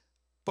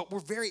 But we're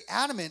very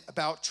adamant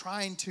about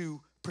trying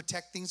to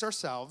protect things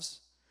ourselves,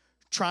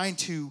 trying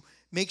to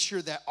make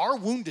sure that our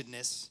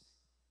woundedness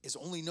is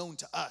only known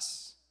to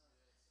us.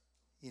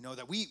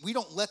 That we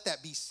don't let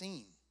that be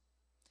seen.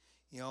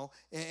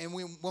 And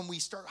when we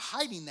start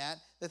hiding that,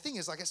 the thing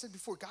is, like I said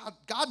before,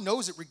 God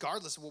knows it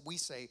regardless of what we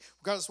say,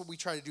 regardless of what we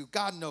try to do.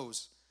 God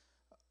knows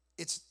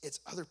it's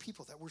other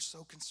people that we're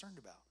so concerned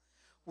about.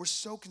 We're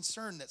so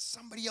concerned that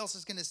somebody else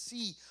is going to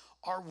see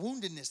our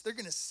woundedness. They're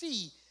going to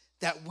see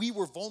that we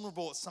were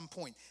vulnerable at some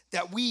point,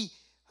 that we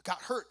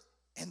got hurt.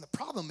 And the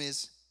problem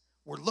is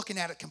we're looking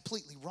at it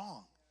completely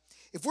wrong.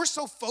 If we're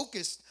so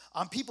focused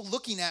on people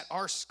looking at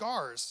our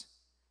scars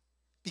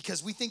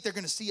because we think they're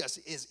going to see us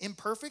as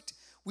imperfect,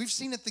 we've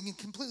seen it the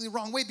completely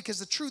wrong way, because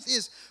the truth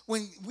is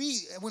when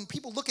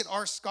people look at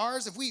our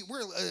scars, if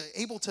we're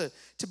able to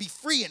be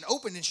free and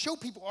open and show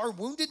people our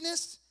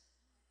woundedness,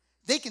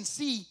 they can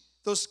see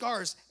those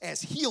scars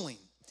as healing.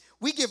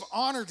 We give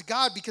honor to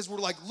God because we're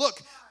like,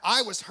 look,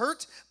 I was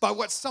hurt by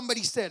what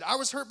somebody said. I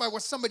was hurt by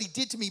what somebody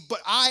did to me, but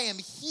I am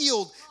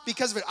healed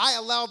because of it. I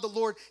allowed the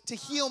Lord to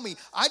heal me.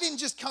 I didn't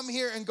just come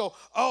here and go,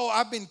 oh,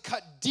 I've been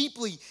cut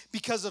deeply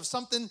because of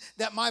something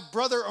that my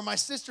brother or my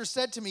sister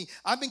said to me.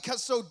 I've been cut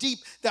so deep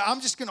that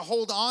I'm just going to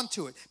hold on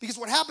to it. Because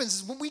what happens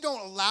is when we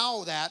don't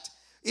allow that,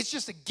 it's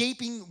just a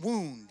gaping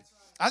wound.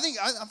 I think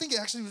it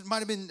actually might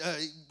have been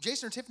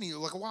Jason or Tiffany,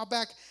 like a while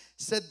back,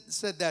 said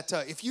that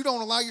if you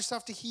don't allow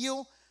yourself to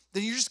heal,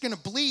 then you're just going to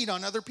bleed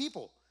on other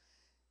people.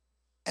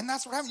 And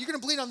that's what happens. You're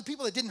going to bleed on the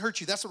people that didn't hurt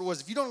you. That's what it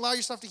was. If you don't allow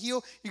yourself to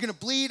heal, you're going to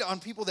bleed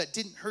on people that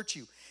didn't hurt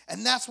you.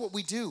 And that's what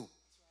we do.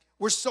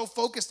 We're so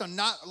focused on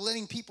not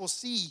letting people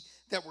see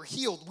that we're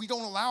healed. We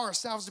don't allow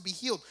ourselves to be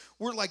healed.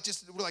 We're like,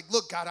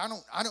 look, God,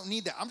 I don't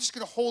need that. I'm just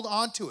going to hold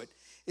on to it.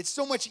 It's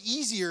so much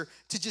easier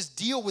to just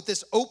deal with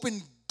this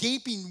open,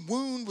 gaping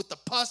wound with the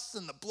pus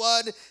and the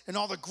blood and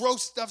all the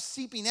gross stuff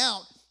seeping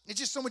out. It's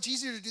just so much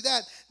easier to do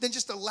that than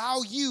just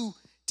allow you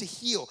to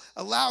heal,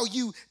 allow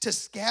you to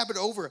scab it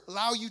over,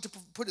 allow you to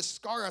put a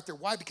scar out there.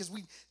 Why? Because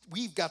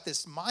we've got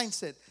this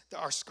mindset that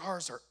our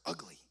scars are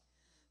ugly,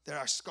 that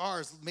our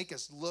scars make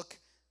us look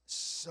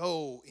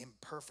so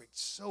imperfect,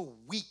 so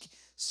weak,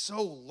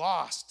 so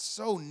lost,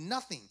 so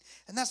nothing.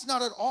 And that's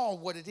not at all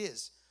what it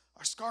is.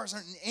 Our scars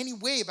aren't in any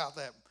way about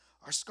that.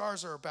 Our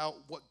scars are about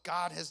what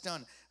God has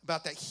done,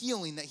 about that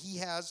healing that he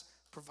has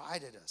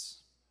provided us.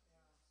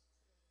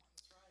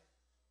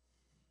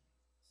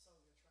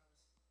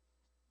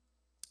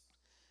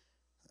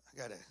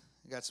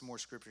 I got some more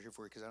scripture here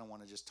for you because I don't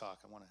want to just talk.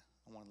 I want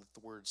to let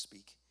the word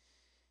speak.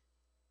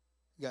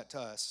 We got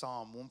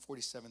Psalm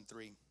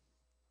 147:3.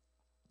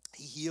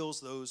 He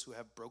heals those who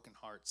have broken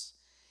hearts.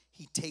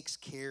 He takes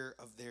care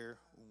of their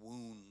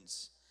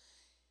wounds.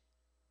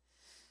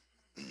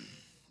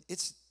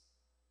 It's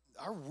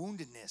our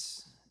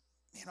woundedness.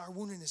 Man, our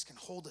woundedness can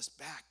hold us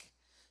back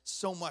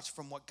so much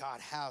from what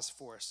God has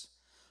for us.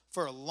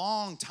 For a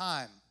long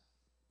time,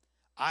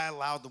 I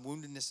allowed the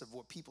woundedness of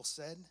what people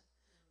said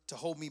to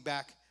hold me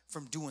back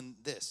from doing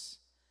this.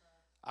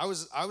 I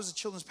was a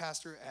children's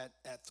pastor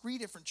at 3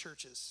 different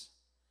churches,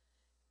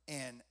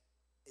 and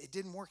it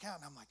didn't work out.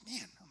 And I'm like,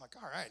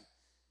 all right,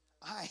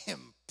 I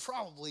am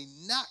probably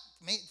not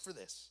made for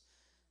this.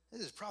 This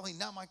is probably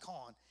not my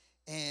calling.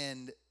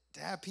 And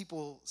to have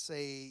people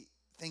say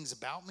things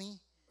about me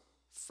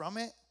from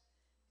it,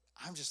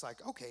 I'm just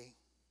like, okay,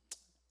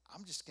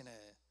 I'm just gonna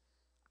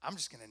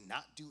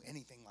not do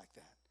anything like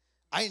that.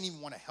 I didn't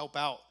even want to help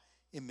out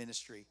in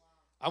ministry.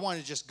 I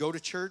wanted to just go to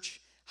church,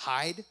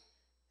 hide,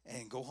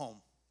 and go home.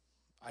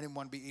 I didn't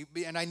want to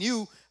be, and I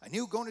knew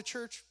going to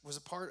church was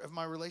a part of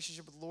my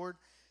relationship with the Lord,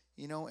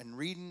 and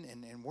reading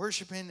and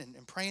worshiping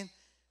and praying,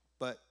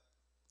 but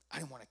I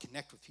didn't want to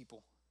connect with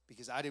people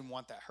because I didn't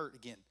want that hurt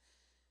again.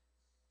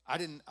 I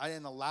didn't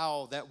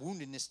allow that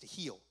woundedness to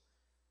heal.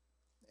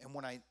 And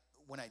when I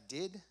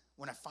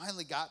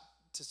finally got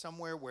to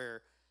somewhere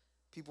where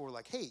people were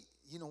like, hey,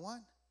 you know what?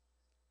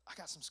 I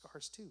got some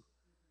scars too.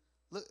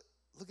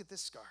 Look at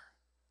this scar.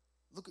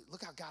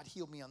 Look how God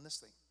healed me on this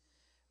thing.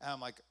 And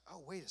I'm like,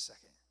 oh, wait a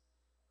second.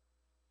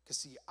 Because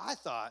see, I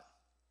thought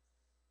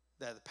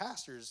that the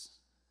pastors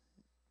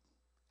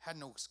had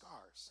no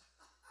scars.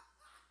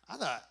 I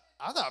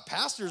thought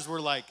pastors were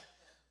like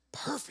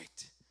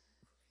perfect.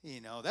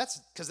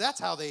 That's because that's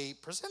how they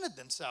presented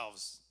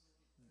themselves,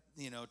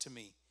 to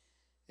me,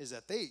 is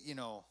that they,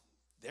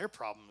 their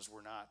problems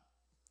were not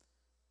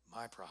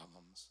my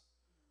problems.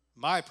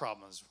 My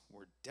problems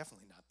were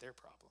definitely not their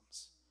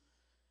problems.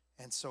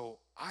 And so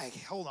I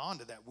held on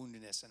to that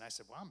woundedness, and I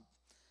said, well,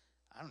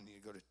 I don't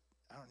need to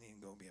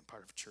go be a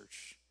part of a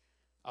church.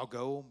 I'll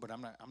go, but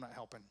I'm not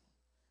helping.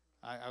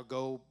 I'll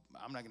go.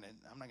 I'm not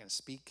gonna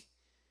speak.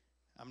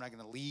 I'm not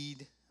gonna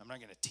lead. I'm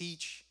not gonna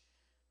teach,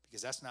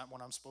 because that's not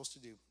what I'm supposed to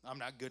do. I'm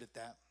not good at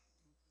that.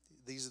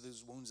 These are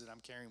those wounds that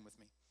I'm carrying with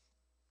me.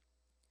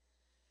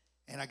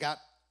 And I got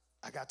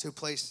to a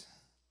place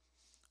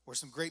where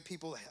some great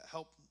people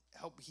help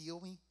heal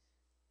me,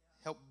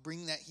 help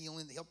bring that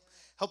healing,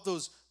 help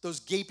those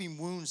gaping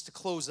wounds to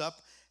close up,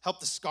 help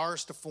the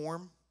scars to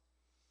form.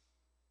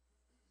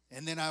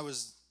 And then I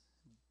was,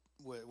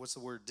 what's the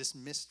word,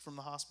 dismissed from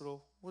the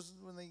hospital? Was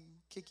when they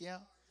kick you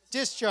out?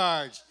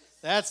 Discharged.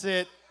 That's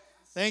it.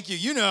 Thank you.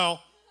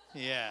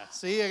 Yeah.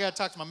 See, I got to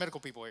talk to my medical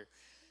people here.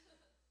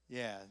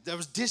 Yeah. I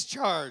was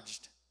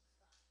discharged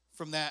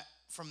from that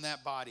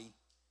body.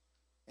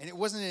 And it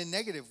wasn't in a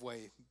negative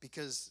way,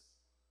 because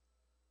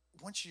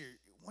once you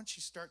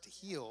start to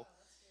heal,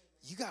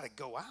 you got to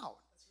go out.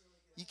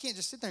 You can't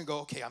just sit there and go,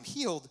 okay, I'm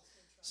healed,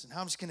 so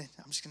now I'm just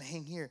gonna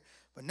hang here.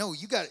 But no,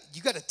 you got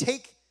to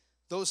take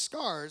those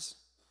scars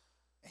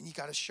and you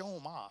got to show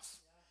them off.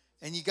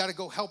 And you got to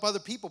go help other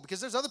people,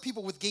 because there's other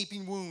people with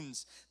gaping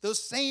wounds.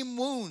 Those same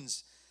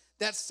wounds,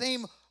 that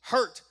same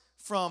hurt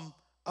from,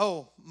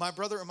 oh, my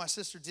brother or my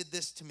sister did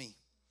this to me.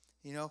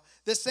 You know,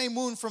 the same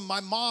wound from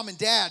my mom and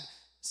dad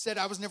said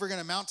I was never going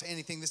to amount to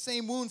anything. The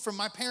same wound from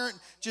my parent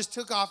just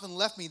took off and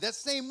left me. That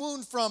same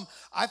wound from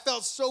I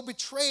felt so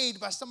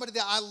betrayed by somebody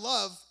that I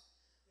love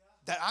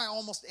that I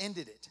almost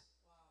ended it.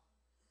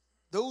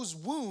 Those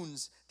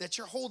wounds that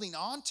you're holding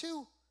on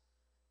to,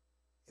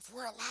 if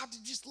we're allowed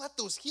to just let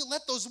those heal,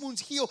 let those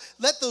wounds heal,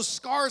 let those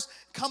scars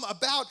come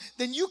about,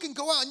 then you can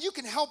go out and you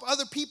can help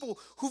other people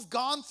who've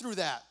gone through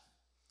that.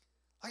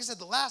 Like I said,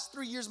 the last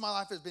 3 years of my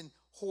life has been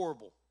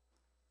horrible.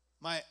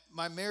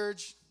 My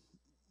marriage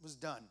was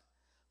done.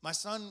 My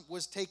son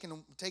was taken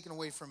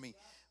away from me.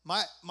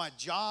 My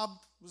job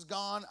was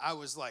gone. I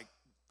was like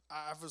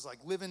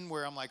living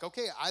where I'm like,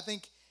 okay, I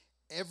think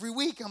every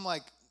week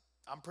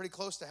I'm pretty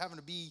close to having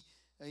to be,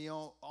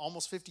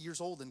 almost 50 years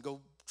old and go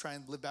try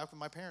and live back with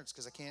my parents,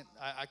 because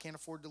I can't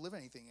afford to live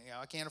anything.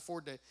 I can't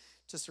afford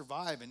to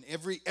survive. And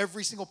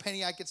every single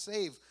penny I could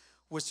save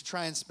was to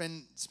try and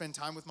spend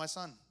time with my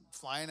son,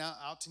 flying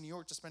out to New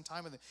York to spend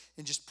time with him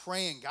and just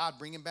praying, God,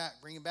 bring him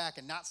back,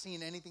 and not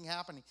seeing anything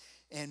happening.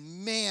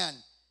 And man,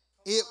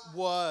 it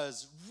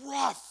was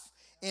rough.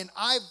 And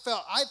I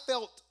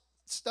felt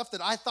stuff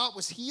that I thought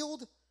was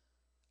healed.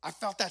 I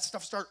felt that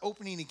stuff start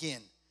opening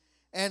again.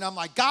 And I'm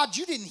like, God,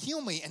 you didn't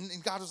heal me.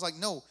 And God was like,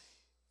 no,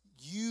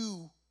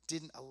 you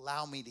didn't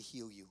allow me to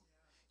heal you.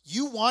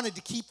 You wanted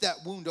to keep that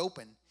wound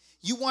open.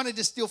 You wanted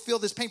to still feel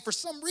this pain. For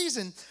some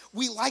reason,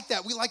 we like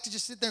that. We like to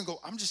just sit there and go,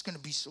 I'm just going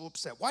to be so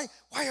upset. Why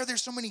are there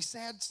so many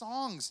sad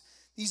songs?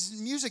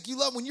 These music you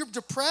love when you're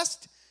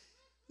depressed.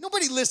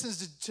 Nobody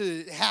listens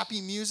to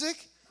happy music.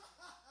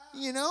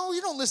 You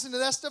don't listen to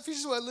that stuff. You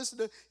just want to listen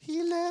to,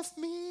 he left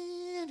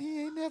me and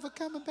he ain't never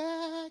coming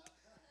back.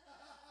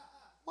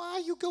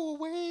 Why you go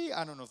away?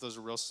 I don't know if those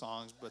are real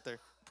songs, but they're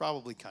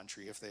probably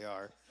country if they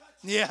are.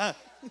 Yeah.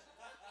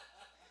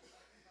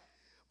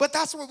 But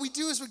that's what we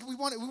do, is we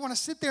want to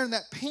sit there in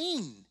that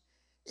pain.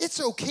 It's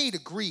okay to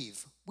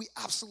grieve. We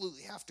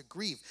absolutely have to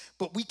grieve,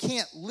 but we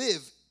can't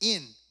live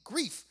in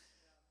grief.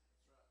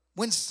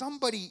 When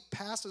somebody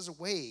passes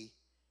away,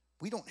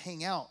 we don't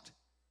hang out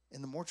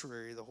in the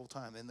mortuary the whole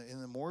time.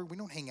 In the morgue, we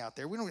don't hang out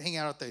there. We don't hang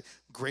out at the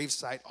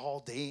gravesite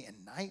all day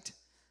and night.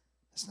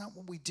 That's not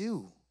what we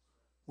do.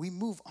 We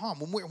move on.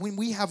 When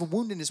we have a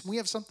woundedness, when we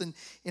have something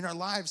in our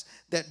lives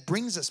that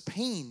brings us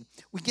pain,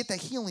 we get that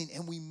healing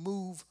and we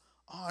move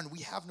on. We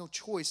have no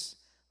choice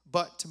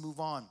but to move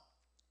on.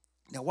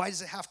 Now, why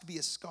does it have to be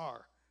a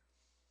scar?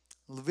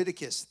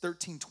 Leviticus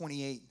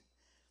 13:28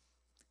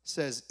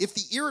 says, if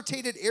the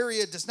irritated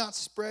area does not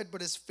spread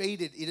but is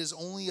faded, it is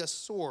only a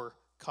sore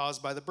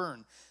caused by the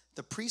burn.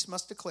 The priest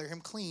must declare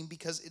him clean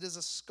because it is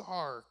a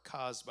scar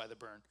caused by the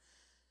burn.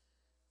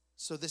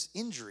 So this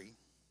injury,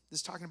 this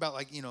is talking about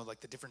like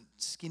the different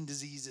skin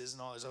diseases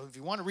and all this. So if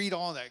you want to read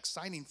all that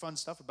exciting, fun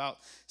stuff about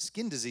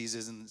skin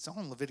diseases, and it's all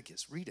in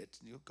Leviticus, read it.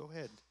 Go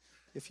ahead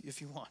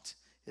if you want.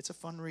 It's a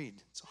fun read.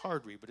 It's a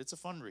hard read, but it's a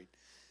fun read.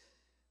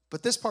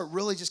 But this part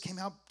really just came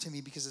out to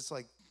me because it's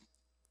like,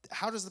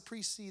 how does the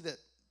priest see that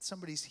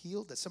somebody's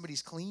healed, that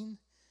somebody's clean?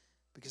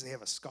 Because they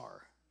have a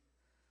scar.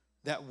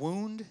 That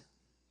wound,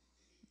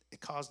 it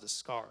caused a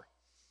scar.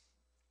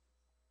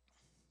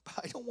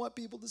 But I don't want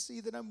people to see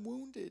that I'm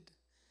wounded.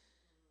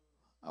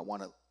 I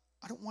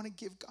don't want to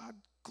give God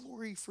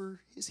glory for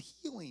his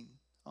healing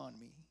on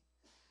me.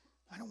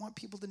 I don't want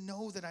people to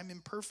know that I'm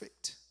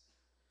imperfect.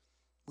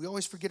 We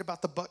always forget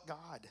about the but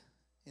God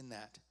in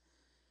that.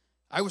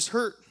 I was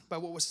hurt by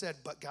what was said,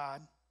 but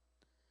God.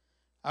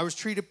 I was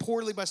treated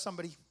poorly by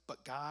somebody,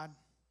 but God.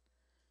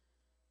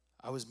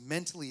 I was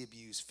mentally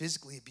abused,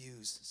 physically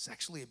abused,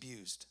 sexually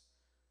abused,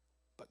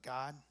 but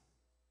God.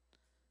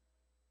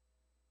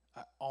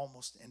 I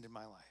almost ended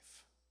my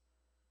life,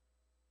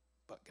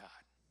 but God.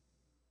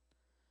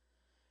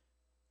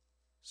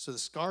 So the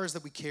scars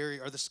that we carry,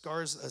 are the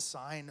scars a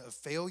sign of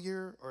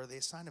failure, or are they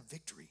a sign of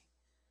victory?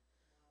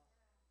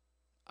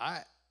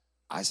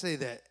 I say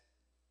that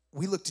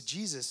we look to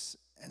Jesus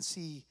and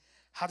see,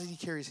 how did he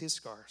carry his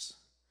scars?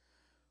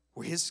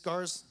 Were his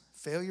scars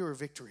failure or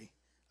victory?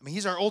 I mean,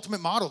 he's our ultimate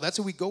model. That's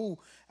who we go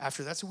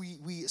after. That's who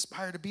we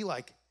aspire to be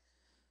like.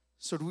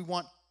 So do we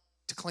want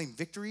to claim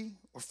victory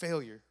or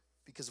failure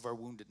because of our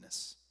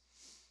woundedness?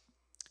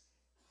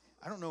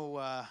 I don't know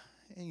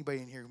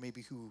anybody in here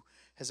who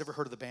has ever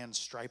heard of the band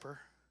Striper?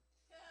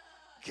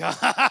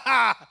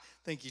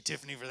 Thank you,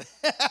 Tiffany, for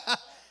that.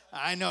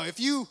 I know. If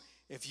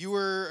you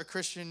were a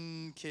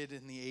Christian kid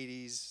in the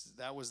 80s,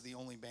 that was the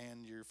only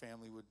band your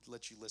family would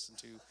let you listen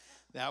to.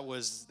 That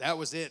was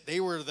it. They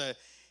were the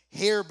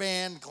hair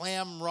band,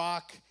 glam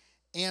rock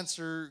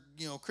answer,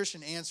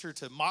 Christian answer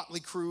to Motley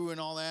Crue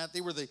and all that.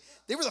 They were the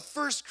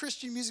first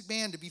Christian music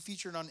band to be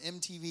featured on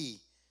MTV.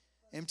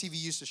 MTV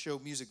used to show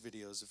music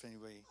videos, if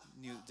anybody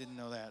didn't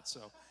know that.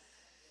 So,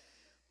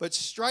 But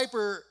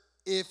Striper,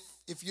 if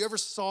you ever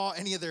saw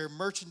any of their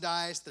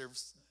merchandise,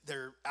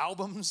 their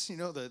albums,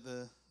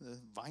 the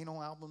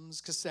vinyl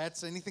albums,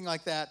 cassettes, anything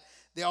like that,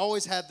 they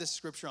always had this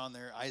scripture on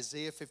there,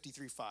 Isaiah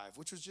 53:5,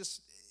 which was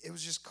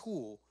just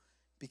cool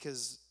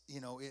because,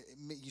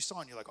 you saw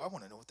it and you're like, oh, I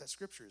want to know what that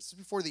scripture is. This is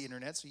before the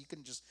internet, so you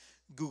couldn't just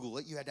Google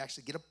it. You had to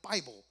actually get a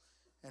Bible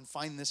and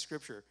find this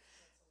scripture.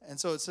 And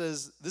so it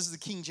says, this is the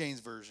King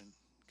James Version,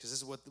 because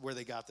this is where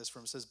they got this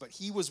from. It says, but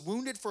he was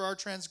wounded for our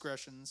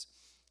transgressions.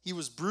 He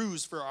was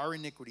bruised for our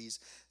iniquities.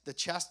 The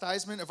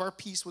chastisement of our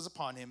peace was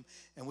upon him,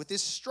 and with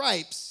his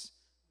stripes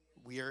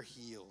we are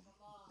healed.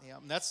 Yeah,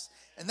 and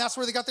that's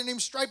where they got their name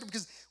Striper,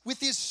 because with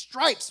his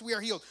stripes we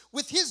are healed.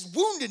 With his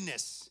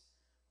woundedness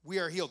we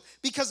are healed.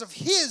 Because of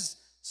his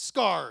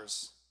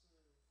scars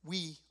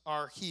we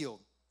are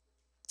healed.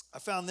 I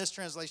found this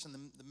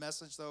translation, the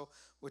Message, though,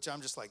 which I'm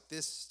just like,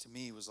 this to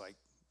me was like,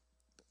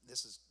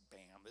 this is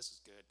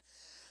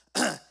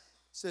good. It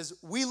says,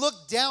 we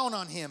looked down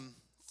on him,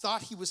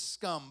 thought he was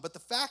scum. But the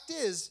fact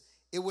is,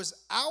 it was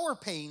our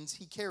pains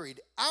he carried,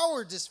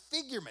 our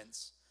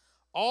disfigurements,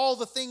 all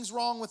the things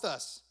wrong with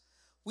us.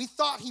 We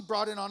thought he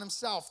brought it on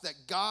himself, that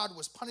God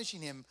was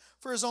punishing him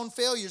for his own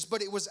failures.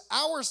 But it was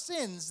our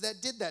sins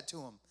that did that to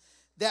him,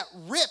 that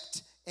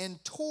ripped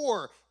and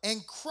tore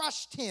and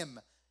crushed him,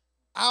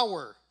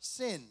 our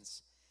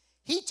sins.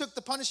 He took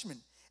the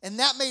punishment, and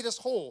that made us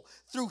whole.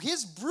 Through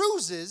his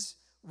bruises,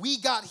 we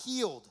got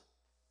healed.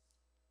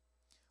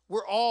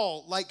 We're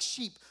all like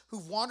sheep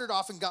who've wandered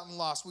off and gotten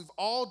lost. We've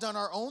all done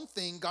our own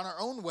thing, gone our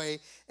own way,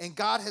 and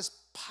God has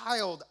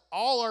piled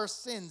all our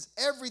sins,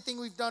 everything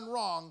we've done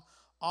wrong,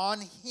 on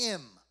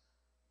him.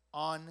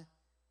 On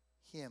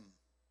him.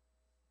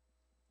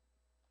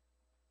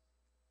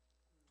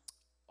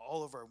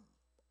 All of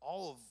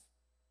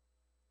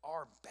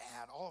our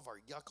bad, all of our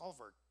yuck, all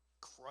of our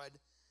crud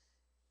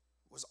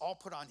was all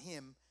put on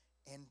him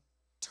and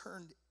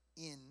turned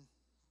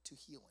into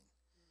healing.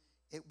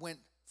 It went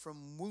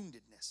from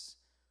woundedness,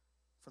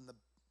 from the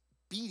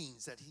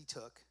beatings that he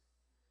took,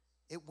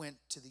 it went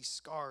to these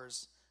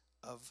scars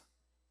of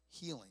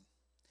healing.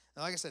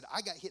 And like I said,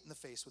 I got hit in the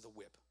face with a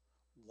whip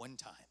one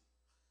time.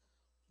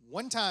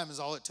 One time is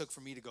all it took for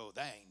me to go,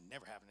 that ain't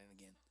never happening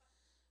again.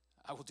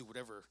 I will do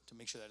whatever to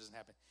make sure that doesn't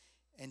happen.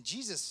 And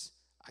Jesus,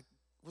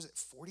 was it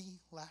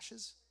 40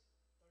 lashes?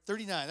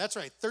 39, that's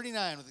right,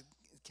 39 with the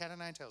cat o'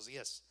 nine tails,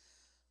 yes.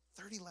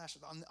 30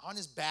 lashes on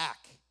his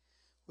back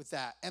with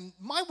that. And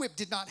my whip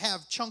did not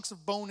have chunks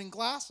of bone and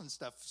glass and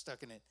stuff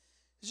stuck in it.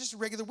 It was just a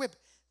regular whip.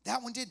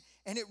 That one did,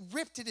 and it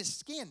ripped at his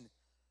skin.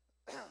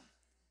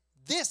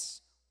 This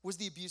was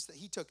the abuse that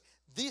he took.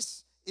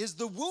 This is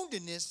the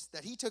woundedness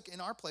that he took in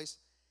our place,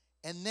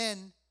 and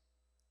then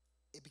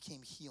it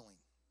became healing.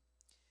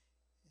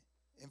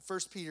 In 1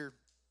 Peter,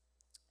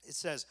 it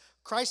says,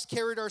 Christ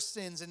carried our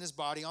sins in his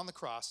body on the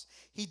cross.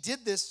 He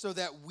did this so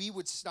that we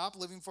would stop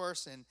living for our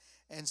sin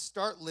and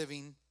start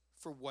living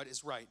for what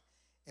is right.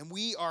 And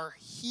we are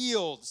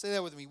healed. Say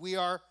that with me. We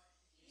are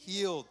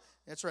healed.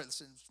 That's right.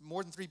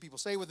 More than 3 people.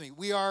 Say it with me.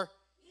 We are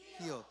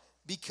healed.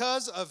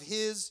 Because of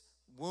his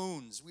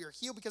wounds. We are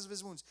healed because of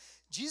his wounds.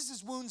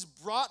 Jesus' wounds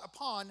brought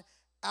upon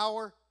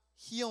our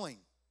healing.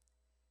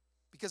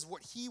 Because of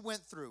what he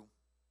went through,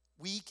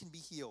 we can be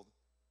healed.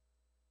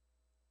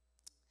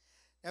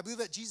 And I believe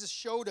that Jesus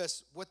showed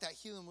us what that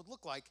healing would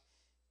look like,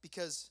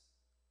 because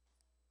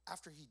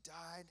after he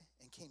died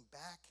and came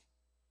back,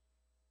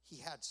 he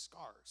had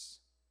scars.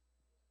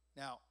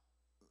 Now,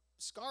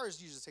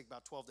 scars usually take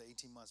about 12 to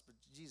 18 months, but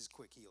Jesus is a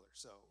quick healer.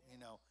 So,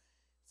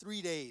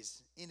 3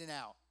 days in and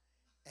out.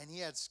 And he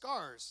had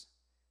scars.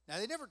 Now,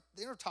 they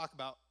never talk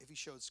about if he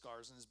showed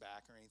scars in his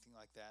back or anything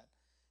like that.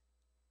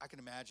 I can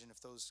imagine if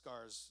those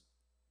scars,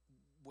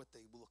 what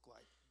they look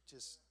like.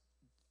 Just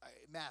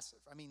massive.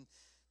 I mean,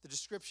 the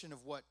description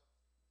of what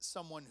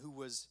someone who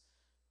was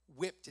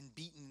whipped and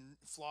beaten,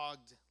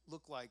 flogged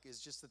looked like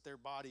is just that their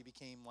body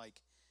became like,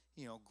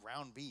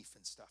 ground beef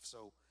and stuff.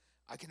 So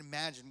I can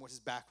imagine what his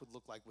back would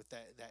look like with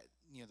that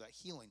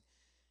healing.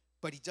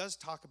 But he does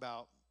talk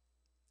about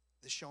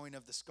the showing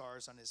of the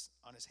scars on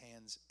his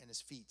hands and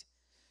his feet.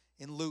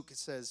 In Luke, it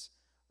says,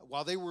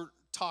 while they were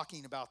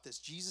talking about this,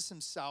 Jesus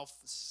himself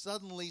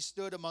suddenly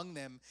stood among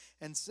them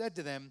and said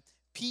to them,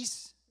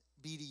 "Peace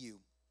be to you."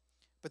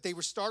 But they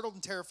were startled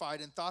and terrified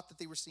and thought that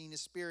they were seeing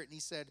his spirit. And he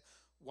said,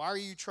 "Why are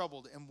you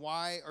troubled, and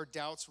why are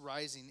doubts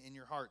rising in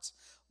your hearts?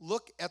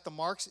 Look at the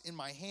marks in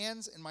my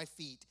hands and my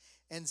feet,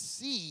 and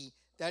see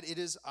that it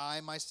is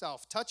I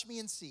myself. Touch me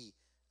and see.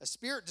 A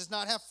spirit does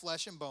not have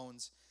flesh and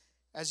bones,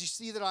 as you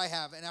see that I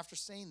have." And after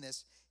saying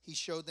this, he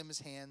showed them his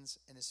hands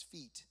and his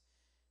feet.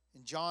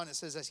 In John, it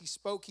says, as he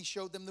spoke, he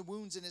showed them the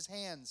wounds in his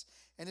hands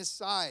and his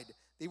side.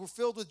 They were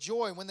filled with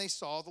joy when they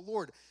saw the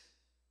Lord.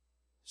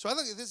 So I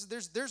look at this,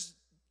 there's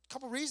a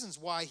couple reasons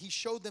why he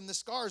showed them the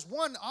scars.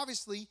 One,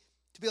 obviously,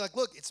 to be like,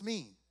 look, it's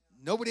me.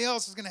 Nobody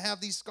else is going to have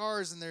these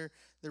scars in their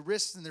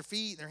wrists and their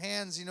feet and their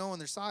hands,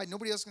 and their side.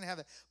 Nobody else is going to have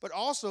that. But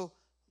also,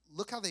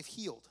 look how they've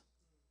healed.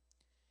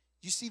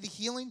 You see the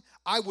healing?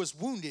 I was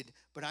wounded,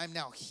 but I'm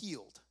now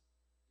healed.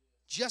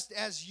 just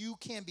as you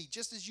can be,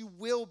 just as you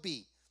will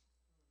be.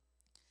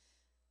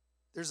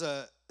 There's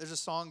a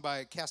song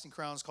by Casting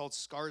Crowns called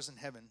Scars in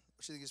Heaven,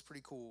 which I think is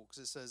pretty cool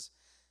because it says,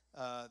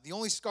 the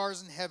only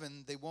scars in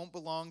heaven, they won't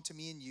belong to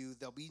me and you.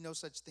 There'll be no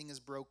such thing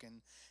as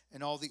broken,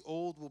 and all the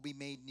old will be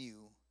made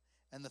new.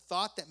 And the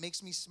thought that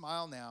makes me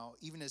smile now,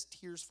 even as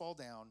tears fall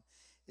down,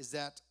 is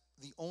that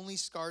the only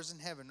scars in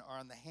heaven are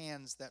on the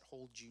hands that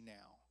hold you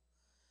now.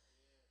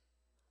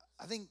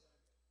 I think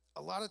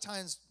a lot of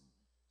times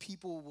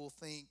people will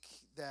think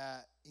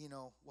that,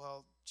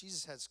 well,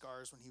 Jesus had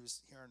scars when he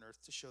was here on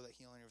earth to show that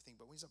healing and everything,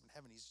 but when he's up in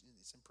heaven,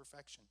 it's in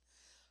perfection.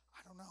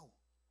 I don't know.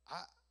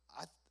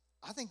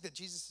 I think that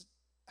Jesus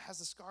has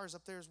the scars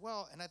up there as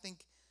well, and I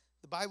think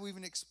the Bible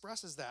even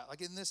expresses that.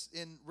 Like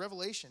in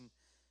Revelation,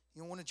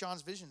 one of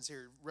John's visions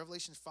here,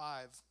 Revelation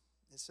 5,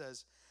 it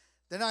says,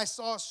 "Then I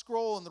saw a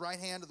scroll in the right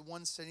hand of the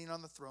one sitting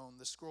on the throne.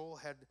 The scroll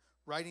had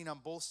writing on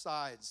both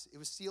sides. It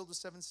was sealed with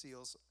 7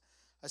 seals.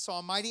 I saw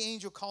a mighty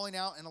angel calling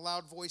out in a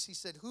loud voice. He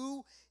said,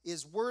 'Who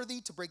is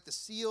worthy to break the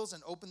seals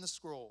and open the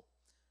scroll?'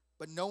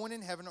 But no one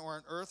in heaven or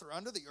on earth or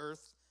under the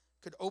earth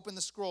could open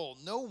the scroll.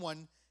 No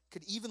one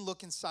could even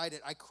look inside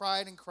it. I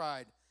cried and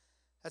cried.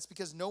 That's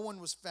because no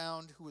one was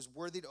found who was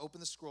worthy to open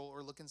the scroll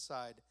or look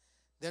inside.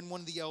 Then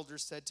one of the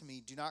elders said to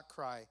me, 'Do not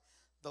cry.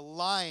 The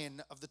Lion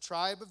of the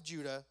tribe of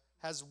Judah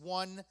has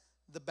won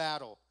the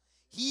battle.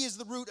 He is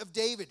the root of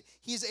David.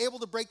 He is able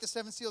to break the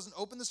 7 seals and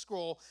open the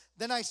scroll.'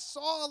 Then I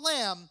saw a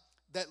lamb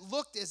that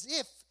looked as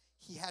if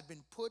he had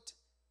been put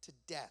to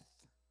death."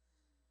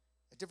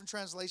 A different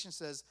translation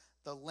says,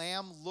 "The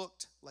lamb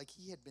looked like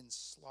he had been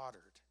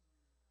slaughtered."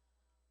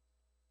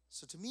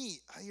 So to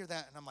me, I hear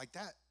that and I'm like,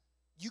 that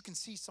you can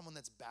see someone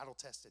that's battle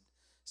tested,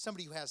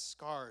 somebody who has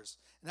scars.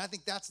 And I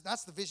think that's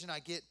the vision I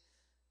get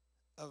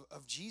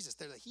of Jesus.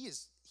 They're like,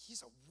 he's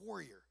a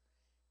warrior.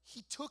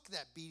 He took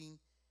that beating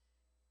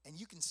and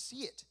you can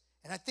see it.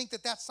 And I think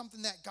that's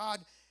something that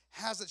God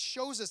has that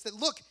shows us that,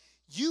 look,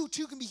 you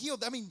too can be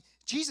healed. I mean,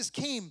 Jesus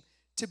came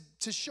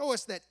to show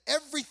us that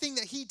everything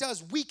that he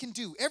does, we can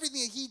do.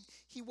 Everything that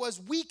he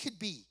was, we could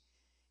be.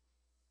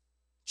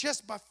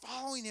 Just by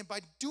following him, by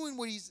doing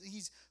what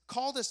he's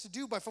called us to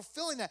do, by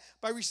fulfilling that,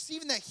 by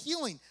receiving that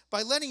healing,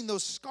 by letting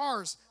those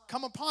scars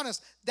come upon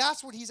us.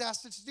 That's what he's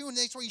asked us to do, and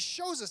that's what he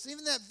shows us.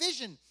 Even that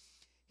vision,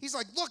 he's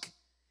like, look,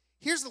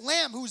 here's the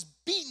lamb who's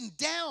beaten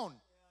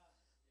down.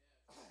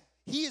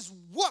 He is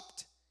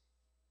whooped,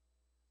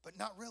 but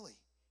not really.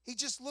 He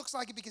just looks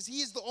like it because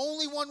he is the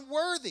only one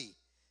worthy.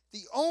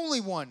 The only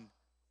one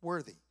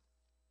worthy.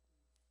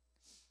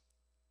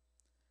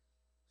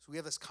 So we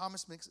have this common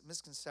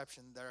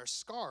misconception that our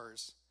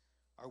scars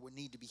are what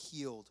need to be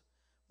healed,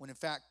 when in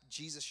fact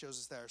Jesus shows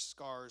us that our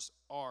scars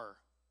are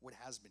what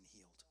has been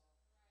healed.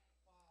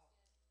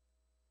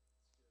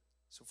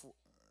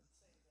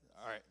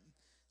 All right.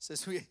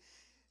 So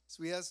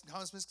we have this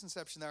common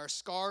misconception that our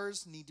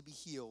scars need to be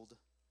healed,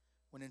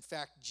 when in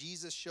fact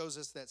Jesus shows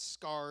us that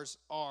scars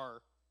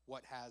are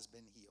what has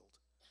been healed.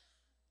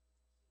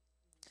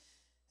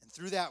 And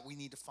through that we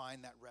need to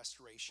find that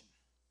restoration.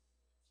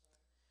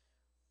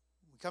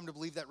 We come to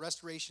believe that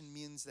restoration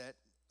means that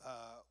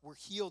we're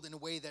healed in a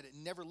way that it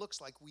never looks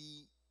like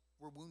we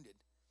were wounded.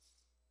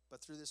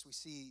 But through this we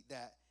see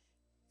that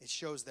it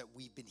shows that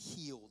we've been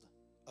healed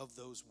of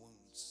those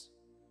wounds.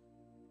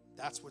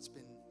 That's what's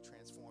been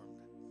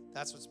transformed.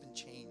 That's what's been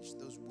changed,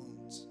 those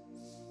wounds.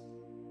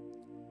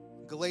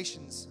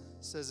 Galatians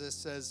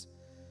says,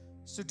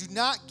 "So do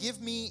not give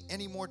me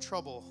any more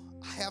trouble.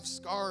 I have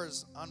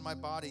scars on my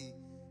body.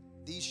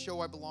 These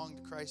show I belong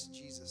to Christ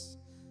Jesus."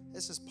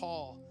 This is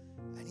Paul,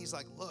 and he's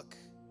like, look,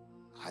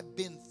 I've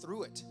been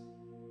through it.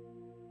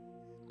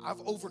 I've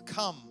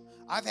overcome.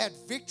 I've had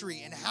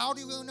victory. And how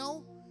do you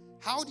know?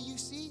 How do you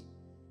see?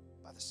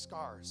 By the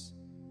scars.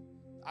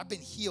 I've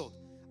been healed.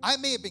 I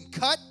may have been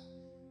cut,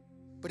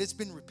 but it's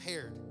been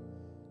repaired.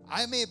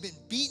 I may have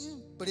been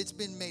beaten, but it's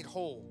been made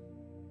whole.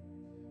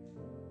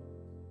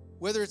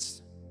 Whether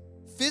it's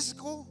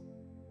physical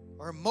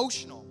or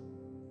emotional,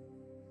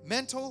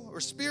 mental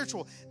or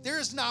spiritual, there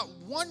is not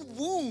one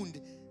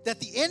wound that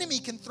the enemy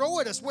can throw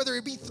at us, whether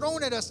it be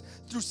thrown at us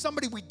through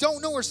somebody we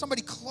don't know or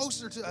somebody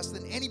closer to us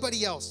than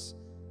anybody else.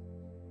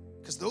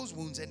 Because those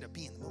wounds end up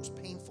being the most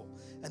painful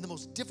and the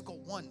most difficult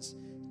ones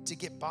to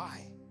get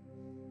by.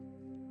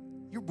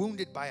 You're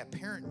wounded by a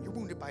parent. You're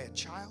wounded by a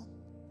child.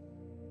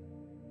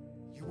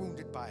 You're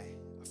wounded by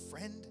a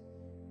friend.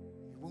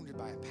 You're wounded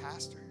by a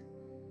pastor.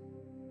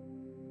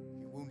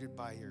 You're wounded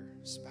by your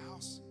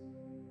spouse.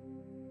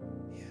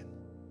 Man,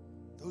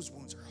 those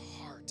wounds are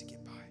hard to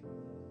get by.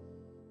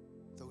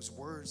 Those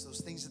words,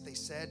 those things that they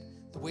said,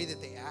 the way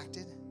that they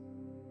acted,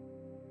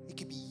 it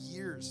could be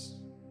years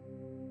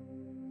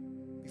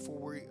before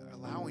we're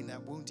allowing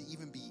that wound to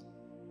even be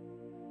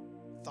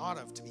thought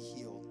of to be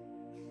healed.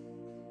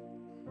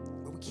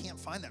 But we can't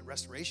find that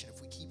restoration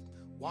if we keep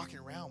walking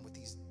around with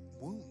these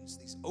wounds,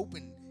 these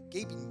open,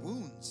 gaping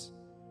wounds.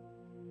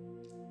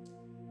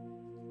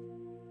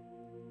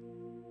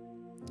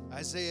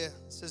 Isaiah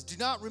says, "Do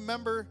not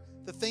remember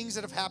the things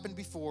that have happened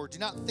before. Do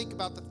not think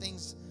about the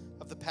things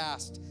of the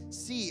past.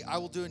 See, I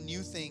will do a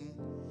new thing.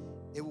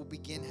 It will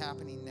begin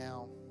happening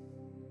now.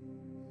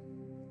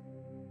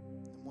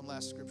 And one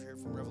last scripture here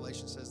from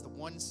Revelation says, the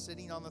one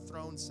sitting on the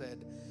throne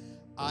said,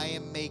 I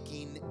am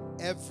making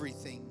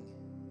everything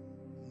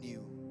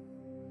new.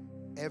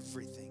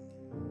 Everything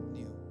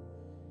new.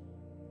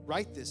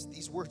 Write this.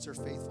 These words are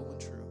faithful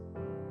and true.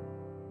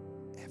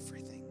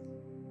 Everything.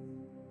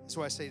 That's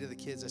why I say to the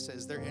kids, I say,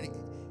 is there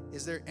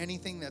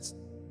anything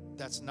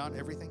that's not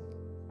everything?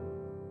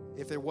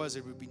 If there was,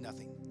 it would be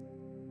nothing.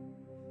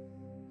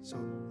 So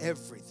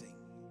everything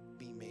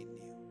be made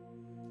new.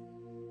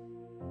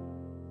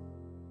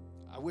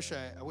 I wish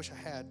I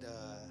had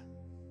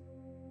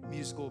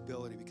musical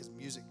ability, because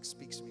music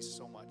speaks to me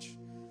so much.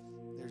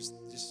 There's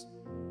just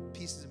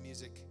pieces of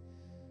music,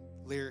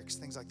 lyrics,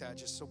 things like that,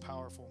 just so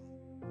powerful.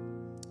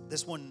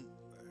 This one,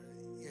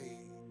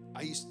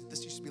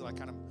 this used to be like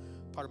kind of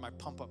part of my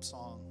pump-up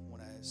song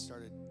when I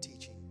started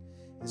teaching.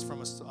 It's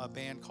from a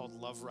band called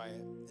Love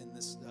Riot, and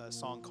this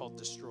song called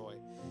Destroy.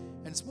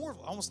 And it's more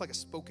almost like a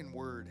spoken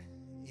word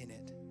in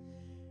it,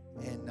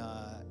 and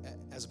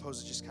as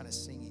opposed to just kind of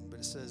singing. But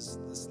it says,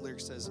 this lyric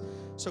says,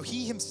 so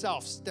he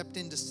himself stepped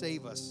in to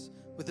save us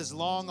with his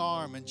long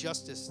arm and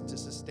justice to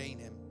sustain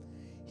him.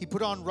 He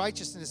put on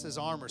righteousness as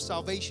armor,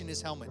 salvation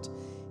his helmet.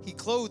 He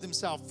clothed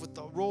himself with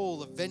the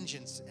role of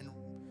vengeance and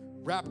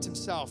wrapped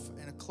himself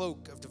in a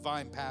cloak of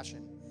divine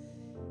passion.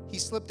 He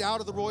slipped out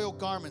of the royal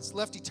garments,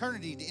 left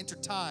eternity to enter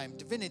time,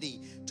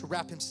 divinity to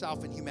wrap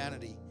himself in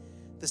humanity.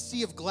 The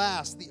sea of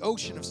glass, the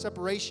ocean of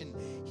separation,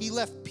 he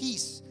left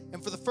peace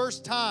and for the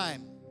first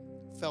time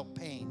felt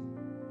pain.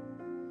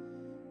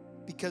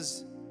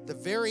 Because the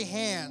very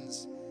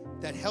hands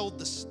that held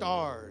the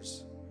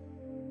stars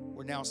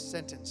were now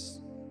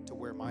sentenced to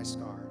wear my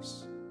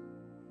scars.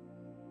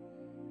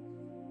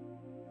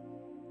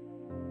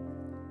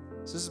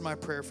 So this is my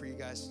prayer for you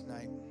guys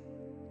tonight,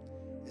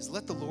 is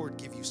let the Lord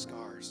give you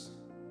scars.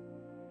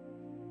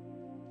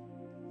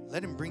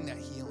 Let him bring that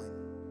healing.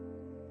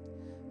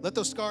 Let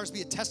those scars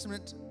be a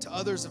testament to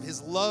others of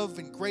his love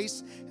and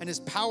grace and his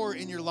power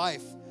in your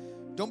life.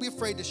 Don't be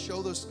afraid to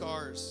show those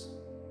scars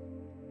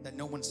that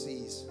no one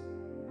sees.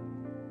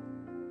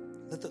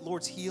 Let the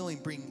Lord's healing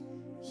bring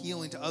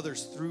healing to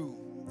others through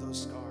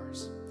those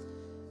scars.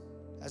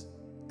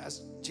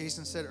 As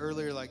Jason said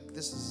earlier, like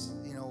this is,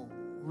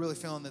 really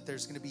feeling that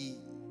there's going to be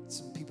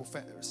some people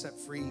set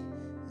free,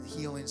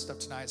 healing and stuff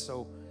tonight.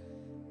 So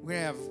we're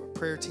going to have a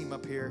prayer team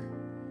up here.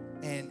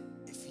 And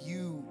if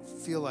you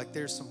feel like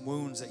there's some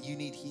wounds that you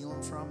need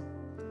healing from,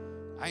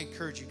 I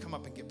encourage you, come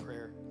up and get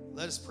prayer.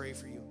 Let us pray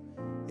for you.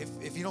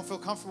 If you don't feel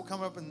comfortable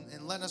coming up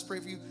and letting us pray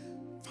for you,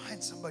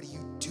 find somebody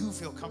you do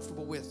feel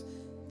comfortable with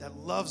that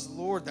loves the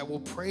Lord, that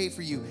will pray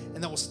for you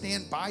and that will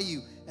stand by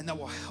you and that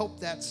will help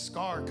that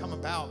scar come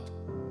about.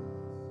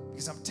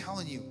 Because I'm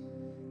telling you,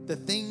 the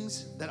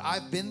things that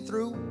I've been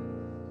through,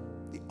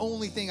 the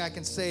only thing I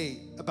can say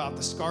about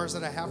the scars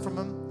that I have from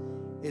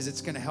them is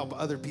it's going to help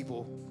other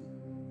people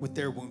with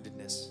their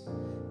woundedness.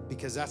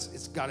 Because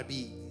it's got to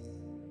be.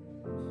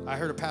 I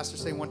heard a pastor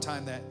say one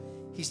time that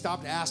he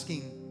stopped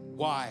asking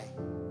why,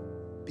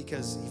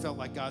 because he felt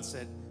like God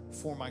said,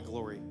 for my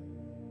glory.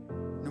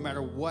 No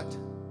matter what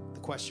the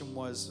question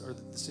was or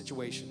the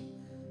situation,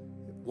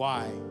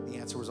 why, the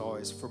answer was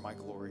always for my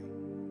glory.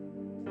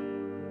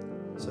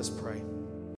 So let's pray.